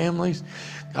their families.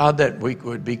 God, that we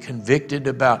would be convicted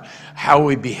about how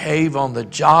we behave on the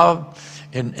job,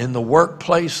 in the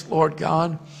workplace, Lord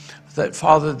God. That,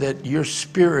 Father, that your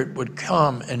spirit would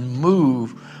come and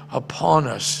move upon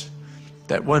us.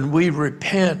 That when we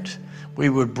repent, we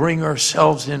would bring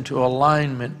ourselves into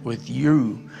alignment with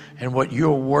you and what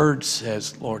your word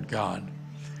says, Lord God.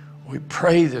 We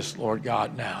pray this, Lord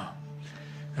God, now.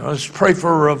 Now let's pray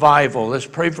for a revival. Let's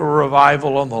pray for a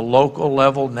revival on the local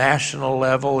level, national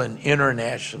level, and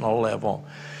international level.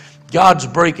 God's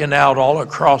breaking out all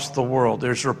across the world.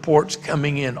 There's reports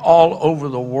coming in all over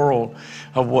the world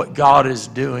of what God is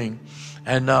doing.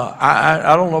 And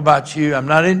I don't know about you. I'm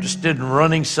not interested in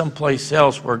running someplace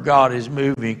else where God is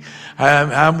moving.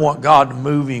 I want God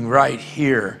moving right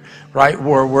here, right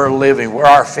where we're living, where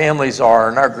our families are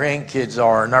and our grandkids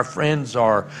are and our friends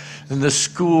are, and the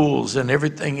schools and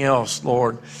everything else,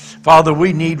 Lord. Father,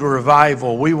 we need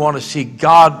revival. We want to see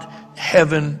God,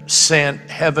 heaven sent,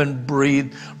 heaven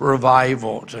breathed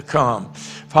revival to come.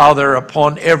 Father,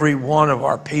 upon every one of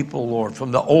our people, Lord,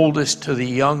 from the oldest to the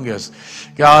youngest.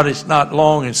 God, it's not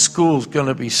long and school's going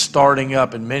to be starting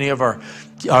up, and many of our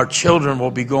children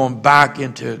will be going back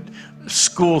into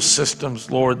school systems,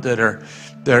 Lord, that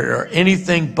are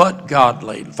anything but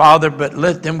godly. Father, but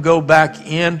let them go back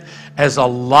in as a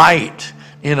light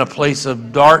in a place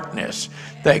of darkness.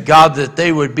 That, God, that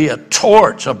they would be a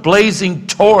torch, a blazing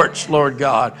torch, Lord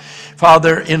God,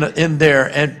 Father, in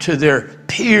there and to their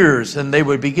peers, and they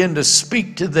would begin to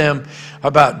speak to them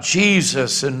about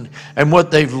Jesus and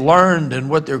what they've learned and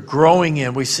what they're growing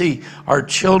in. We see our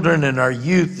children and our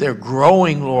youth, they're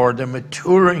growing, Lord, they're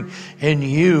maturing in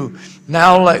you.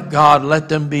 Now let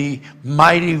them be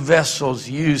mighty vessels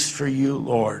used for you,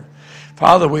 Lord.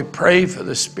 Father, we pray for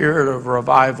the spirit of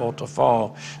revival to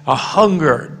fall, a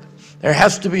hunger. There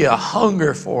has to be a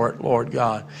hunger for it, Lord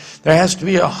God. There has to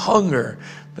be a hunger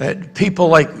that people,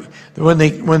 like when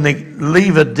they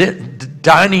leave a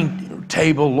dining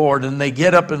table, Lord, and they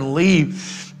get up and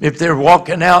leave, if they're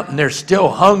walking out and they're still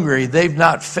hungry, they've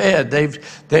not fed.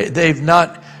 They've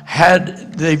not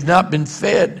been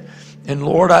fed. And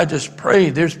Lord, I just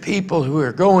pray there's people who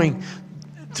are going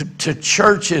to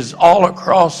churches all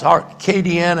across our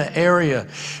Acadiana area,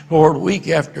 Lord, week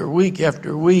after week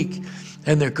after week.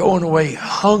 And they're going away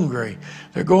hungry.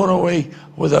 They're going away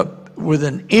with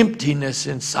an emptiness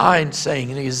inside, saying,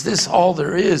 is this all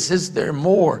there is? Is there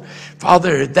more?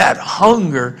 Father, that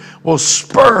hunger will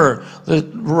spur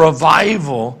the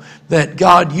revival that,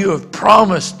 God, you have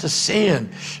promised to send.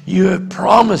 You have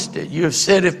promised it. You have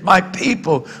said, if my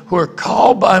people who are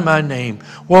called by my name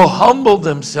will humble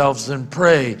themselves and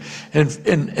pray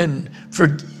and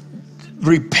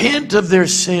repent of their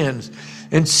sins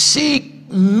and seek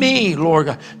me, Lord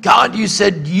God. God, you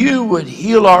said you would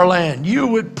heal our land. You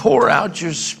would pour out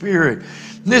your spirit.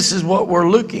 This is what we're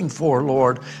looking for,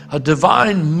 Lord. A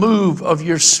divine move of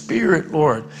your spirit,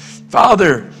 Lord.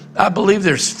 Father, I believe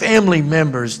there's family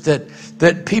members that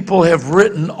that people have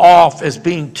written off as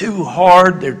being too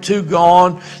hard, they're too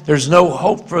gone, there's no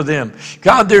hope for them.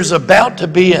 God, there's about to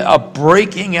be a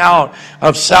breaking out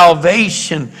of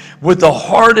salvation with the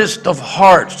hardest of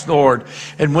hearts, Lord.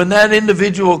 And when that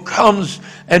individual comes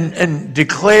and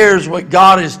declares what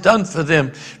God has done for them,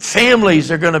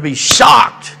 families are going to be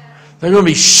shocked. They're going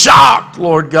to be shocked,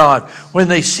 Lord God, when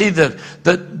they see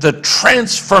the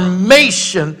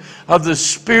transformation of the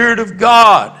Spirit of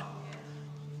God.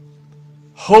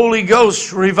 Holy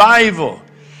Ghost revival.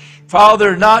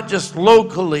 Father, not just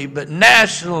locally, but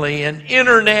nationally and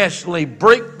internationally,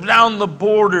 break down the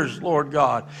borders, Lord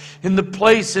God, in the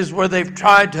places where they've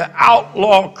tried to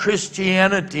outlaw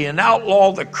Christianity and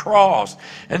outlaw the cross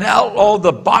and outlaw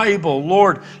the Bible.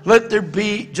 Lord, let there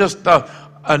be just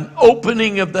an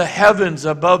opening of the heavens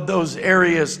above those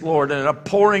areas, Lord, and a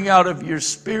pouring out of your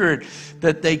Spirit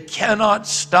that they cannot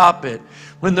stop it.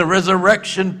 When the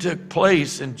resurrection took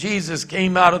place and Jesus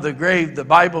came out of the grave, the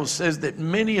Bible says that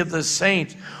many of the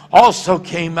saints also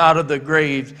came out of the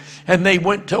graves, and they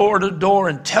went door to door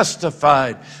and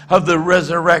testified of the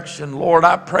resurrection. Lord,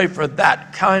 I pray for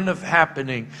that kind of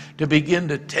happening to begin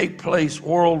to take place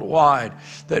worldwide.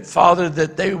 That, Father,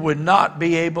 that they would not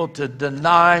be able to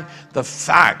deny the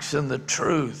facts and the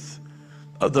truth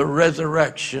of the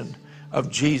resurrection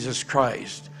of Jesus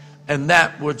Christ. And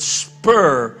that would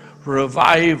spur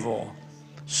revival.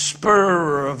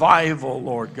 Spur revival,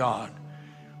 Lord God.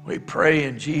 We pray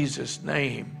in Jesus'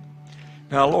 name.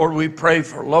 Now, Lord, we pray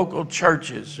for local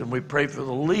churches, and we pray for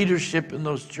the leadership in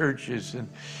those churches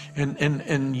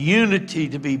and unity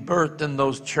to be birthed in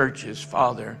those churches,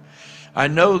 Father. I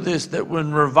know this, that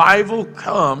when revival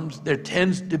comes, there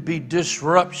tends to be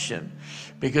disruption,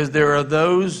 because there are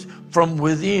those from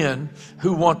within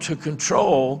who want to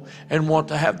control and want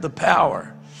to have the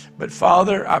power. But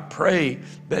Father, I pray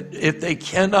that if they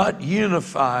cannot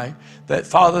unify, that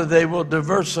Father, they will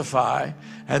diversify,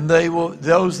 and they will,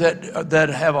 those that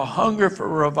have a hunger for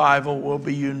revival will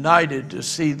be united to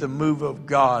see the move of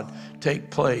God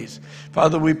take place.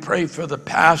 Father, we pray for the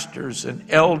pastors and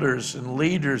elders and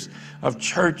leaders of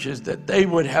churches, that they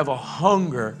would have a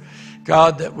hunger,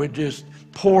 God, that would just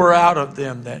pour out of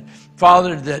them, that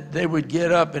Father, that they would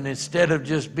get up, and instead of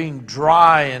just being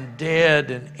dry and dead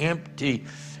and empty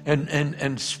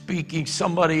and speaking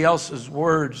somebody else's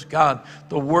words, God,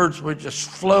 the words would just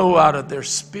flow out of their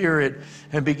spirit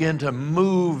and begin to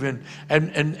move, and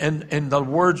the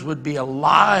words would be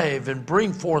alive and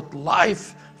bring forth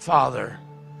life, Father.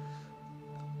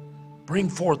 Bring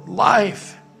forth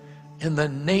life in the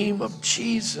name of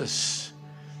Jesus.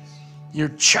 Your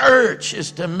church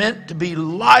is meant to be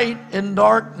light in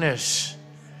darkness.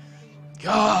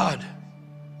 God,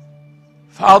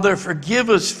 Father, forgive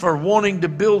us for wanting to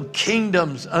build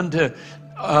kingdoms unto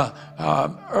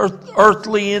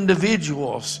earthly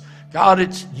individuals. God,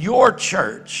 it's your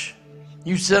church.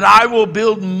 You said, I will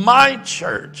build my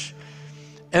church,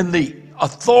 and the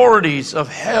authorities of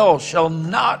hell shall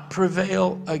not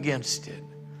prevail against it.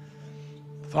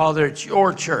 Father, it's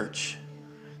your church.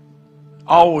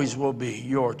 Always will be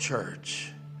your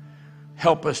church.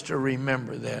 Help us to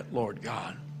remember that, Lord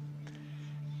God.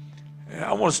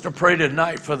 I want us to pray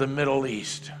tonight for the Middle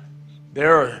East.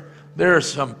 There are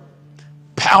some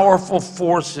powerful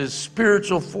forces,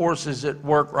 spiritual forces at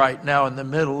work right now in the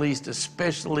Middle East,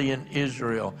 especially in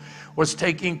Israel. What's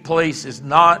taking place is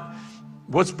not,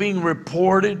 what's being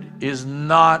reported is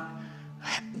not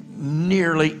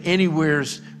nearly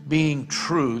anywhere's being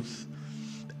truth.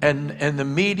 And the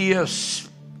media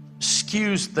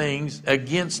skews things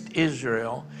against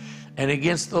Israel and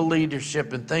against the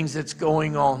leadership and things that's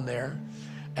going on there.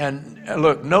 And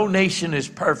look, no nation is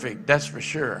perfect, that's for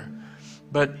sure.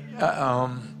 But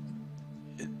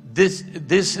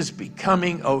this is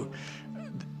becoming,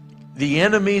 the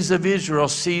enemies of Israel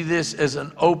see this as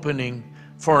an opening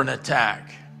for an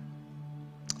attack.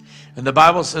 And the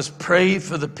Bible says, pray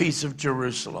for the peace of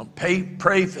Jerusalem.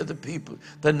 Pray for the people,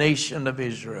 the nation of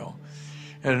Israel.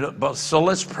 So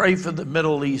let's pray for the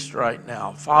Middle East right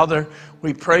now. Father,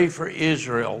 we pray for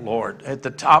Israel, Lord, at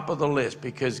the top of the list,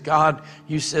 because God,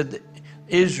 you said that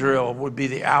Israel would be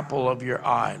the apple of your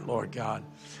eye, Lord God.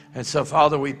 And so,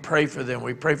 Father, we pray for them.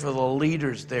 We pray for the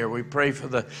leaders there. We pray for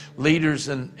the leaders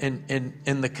in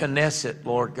the Knesset,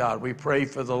 Lord God. We pray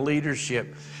for the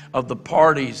leadership of the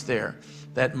parties there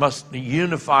that must be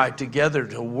unified together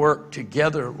to work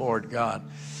together, Lord God,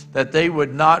 that they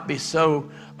would not be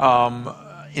so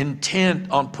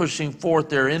intent on pushing forth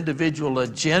their individual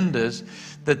agendas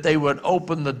that they would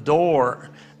open the door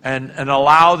and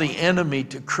allow the enemy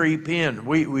to creep in.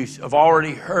 We have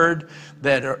already heard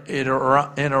that in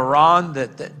Iran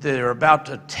that they're about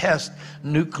to test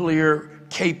nuclear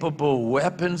capable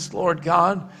weapons, Lord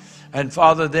God. And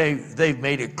Father, they've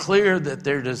made it clear that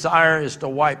their desire is to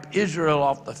wipe Israel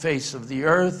off the face of the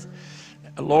earth.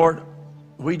 Lord,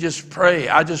 I just pray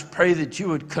that you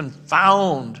would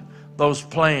confound those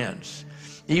plans.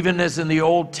 Even as in the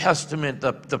Old Testament,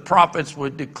 the prophets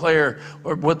would declare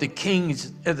what the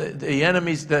kings, the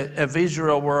enemies of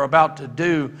Israel were about to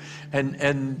do,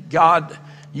 and God,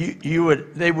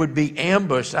 they would be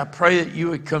ambushed. I pray that you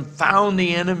would confound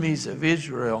the enemies of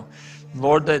Israel,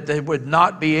 Lord, that they would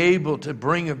not be able to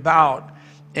bring about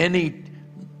any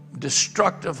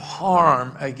destructive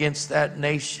harm against that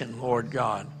nation, Lord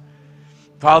God.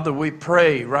 Father, we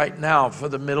pray right now for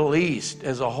the Middle East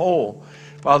as a whole.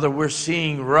 Father, we're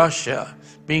seeing Russia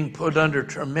being put under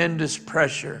tremendous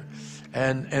pressure.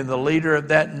 And the leader of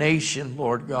that nation,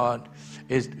 Lord God,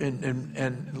 is,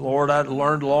 and Lord, I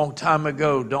learned a long time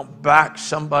ago, don't back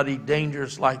somebody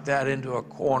dangerous like that into a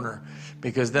corner,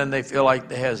 because then they feel like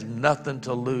they has nothing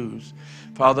to lose.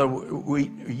 Father, we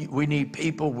need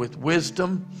people with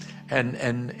wisdom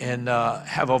and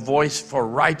have a voice for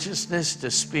righteousness to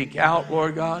speak out,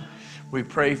 Lord God. We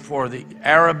pray for the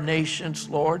Arab nations,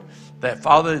 Lord, that,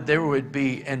 Father, there would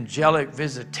be angelic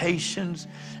visitations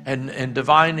and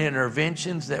divine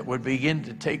interventions that would begin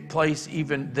to take place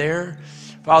even there.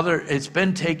 Father, it's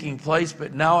been taking place,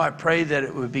 but now I pray that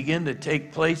it would begin to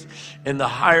take place in the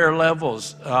higher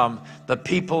levels, the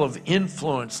people of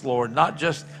influence, Lord, not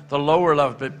just the lower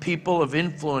levels, but people of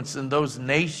influence in those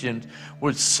nations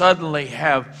would suddenly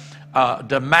have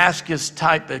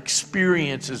Damascus-type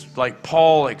experiences like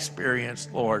Paul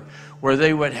experienced, Lord, where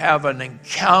they would have an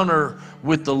encounter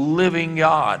with the living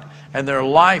God, and their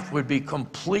life would be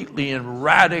completely and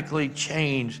radically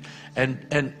changed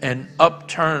and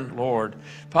upturned, Lord.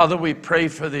 Father, we pray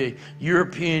for the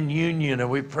European Union, and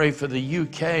we pray for the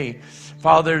UK.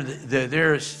 Father,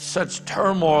 there is such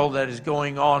turmoil that is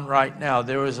going on right now.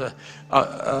 There is a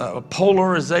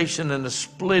polarization and a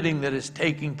splitting that is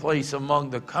taking place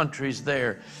among the countries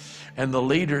there and the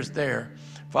leaders there.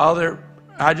 Father,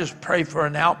 I just pray for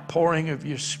an outpouring of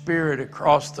your Spirit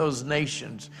across those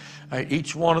nations,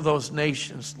 each one of those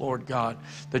nations, Lord God.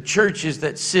 The churches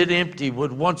that sit empty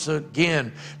would once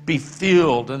again be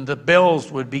filled, and the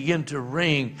bells would begin to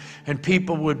ring, and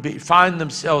people would find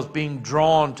themselves being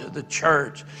drawn to the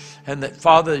church. And that,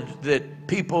 Father, that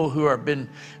people who have been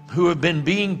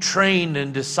being trained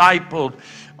and discipled,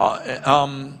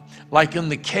 like in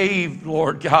the cave,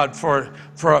 Lord God, for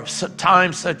a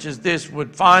time such as this,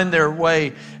 would find their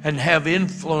way and have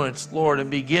influence, Lord, and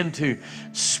begin to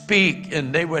speak,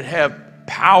 and they would have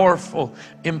powerful,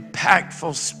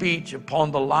 impactful speech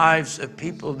upon the lives of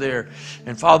people there.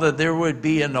 And Father, there would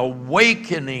be an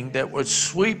awakening that would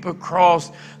sweep across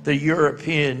the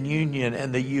European Union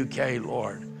and the UK,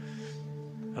 Lord.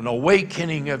 An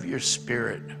awakening of your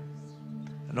Spirit.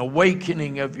 An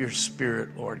awakening of your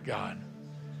Spirit, Lord God.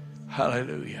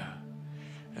 Hallelujah.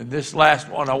 And this last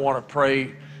one, I want to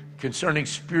pray concerning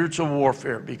spiritual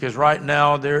warfare, because right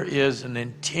now there is an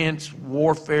intense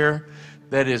warfare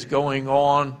that is going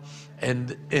on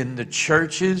in the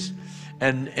churches.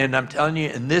 And I'm telling you,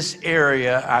 in this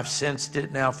area, I've sensed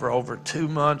it now for over 2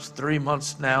 months, 3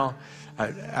 months now.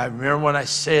 I remember when I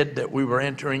said that we were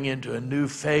entering into a new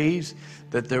phase,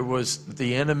 that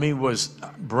the enemy was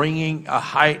bringing a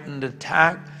heightened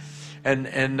attack,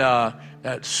 and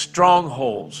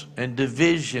strongholds and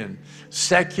division,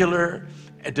 secular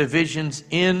divisions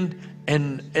in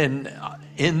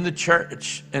the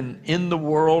church and in the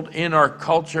world, in our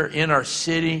culture, in our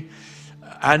city.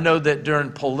 I know that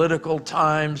during political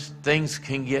times, things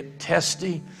can get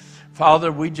testy.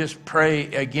 Father, we just pray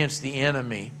against the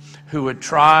enemy who would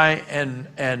try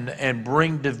and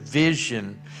bring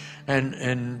division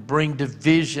and bring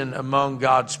division among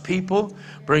God's people,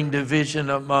 bring division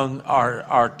among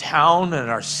our town and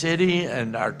our city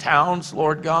and our towns,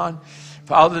 Lord God.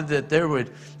 Father,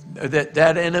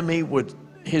 that enemy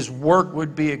his work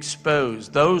would be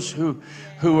exposed. Those who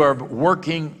are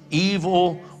working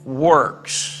evil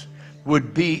works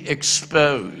would be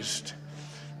exposed.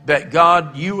 That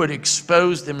God, you would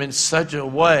expose them in such a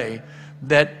way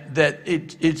that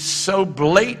it's so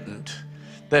blatant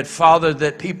that, Father,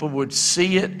 that people would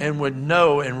see it and would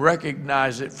know and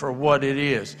recognize it for what it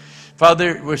is.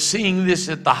 Father, we're seeing this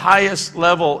at the highest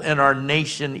level in our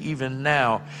nation even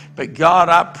now. But God,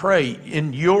 I pray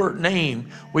in your name,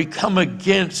 we come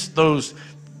against those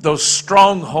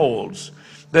strongholds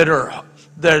that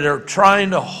are trying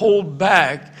to hold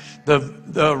back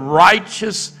the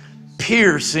righteous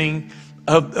piercing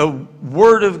of the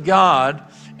Word of God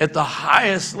at the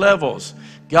highest levels.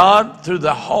 God, through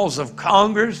the halls of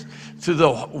Congress, through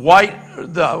the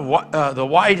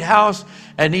White House,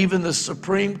 and even the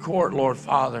Supreme Court, Lord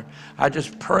Father, I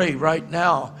just pray right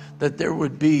now that there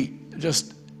would be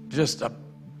just a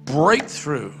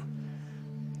breakthrough.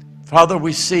 Father,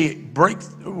 we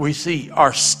see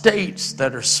our states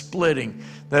that are splitting,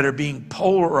 that are being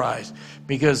polarized,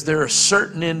 because there are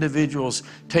certain individuals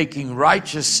taking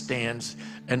righteous stands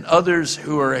and others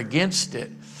who are against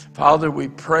it. Father, we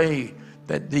pray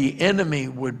that the enemy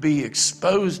would be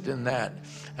exposed in that,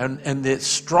 and that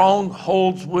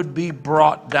strongholds would be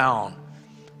brought down.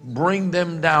 Bring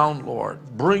them down, Lord.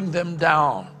 Bring them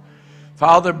down.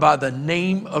 Father, by the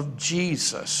name of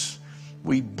Jesus,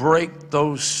 we break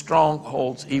those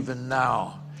strongholds even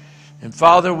now. And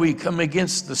Father, we come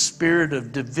against the spirit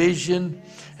of division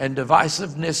and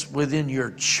divisiveness within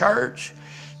your church.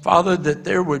 Father, that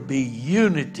there would be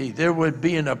unity, there would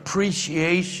be an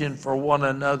appreciation for one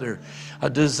another, a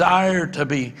desire to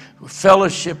be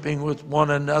fellowshipping with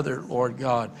one another, Lord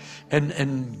God,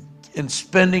 and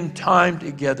spending time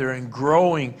together and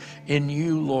growing in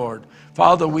you, Lord.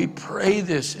 Father, we pray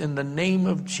this in the name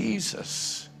of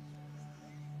Jesus.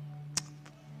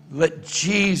 Let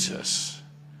Jesus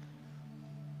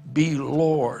be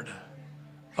Lord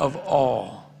of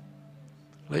all.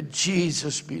 Let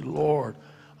Jesus be Lord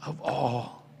of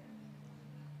all.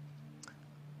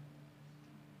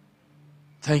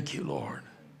 Thank you, Lord.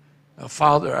 Now,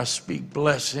 Father, I speak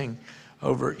blessing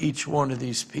over each one of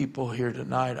these people here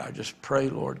tonight. I just pray,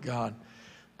 Lord God,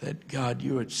 that God,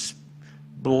 you would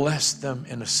bless them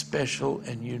in a special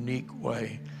and unique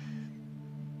way.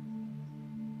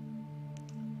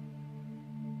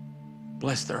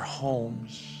 Bless their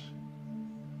homes.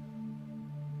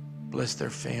 Bless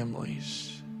their families.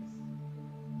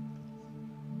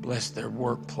 Bless their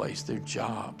workplace, their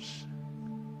jobs.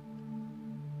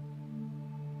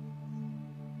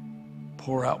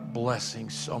 Pour out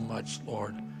blessings so much,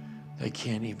 Lord, they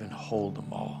can't even hold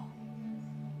them all.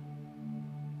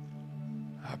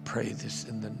 I pray this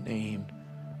in the name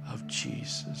of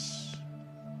Jesus.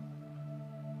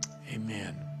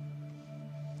 Amen.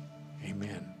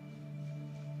 Amen.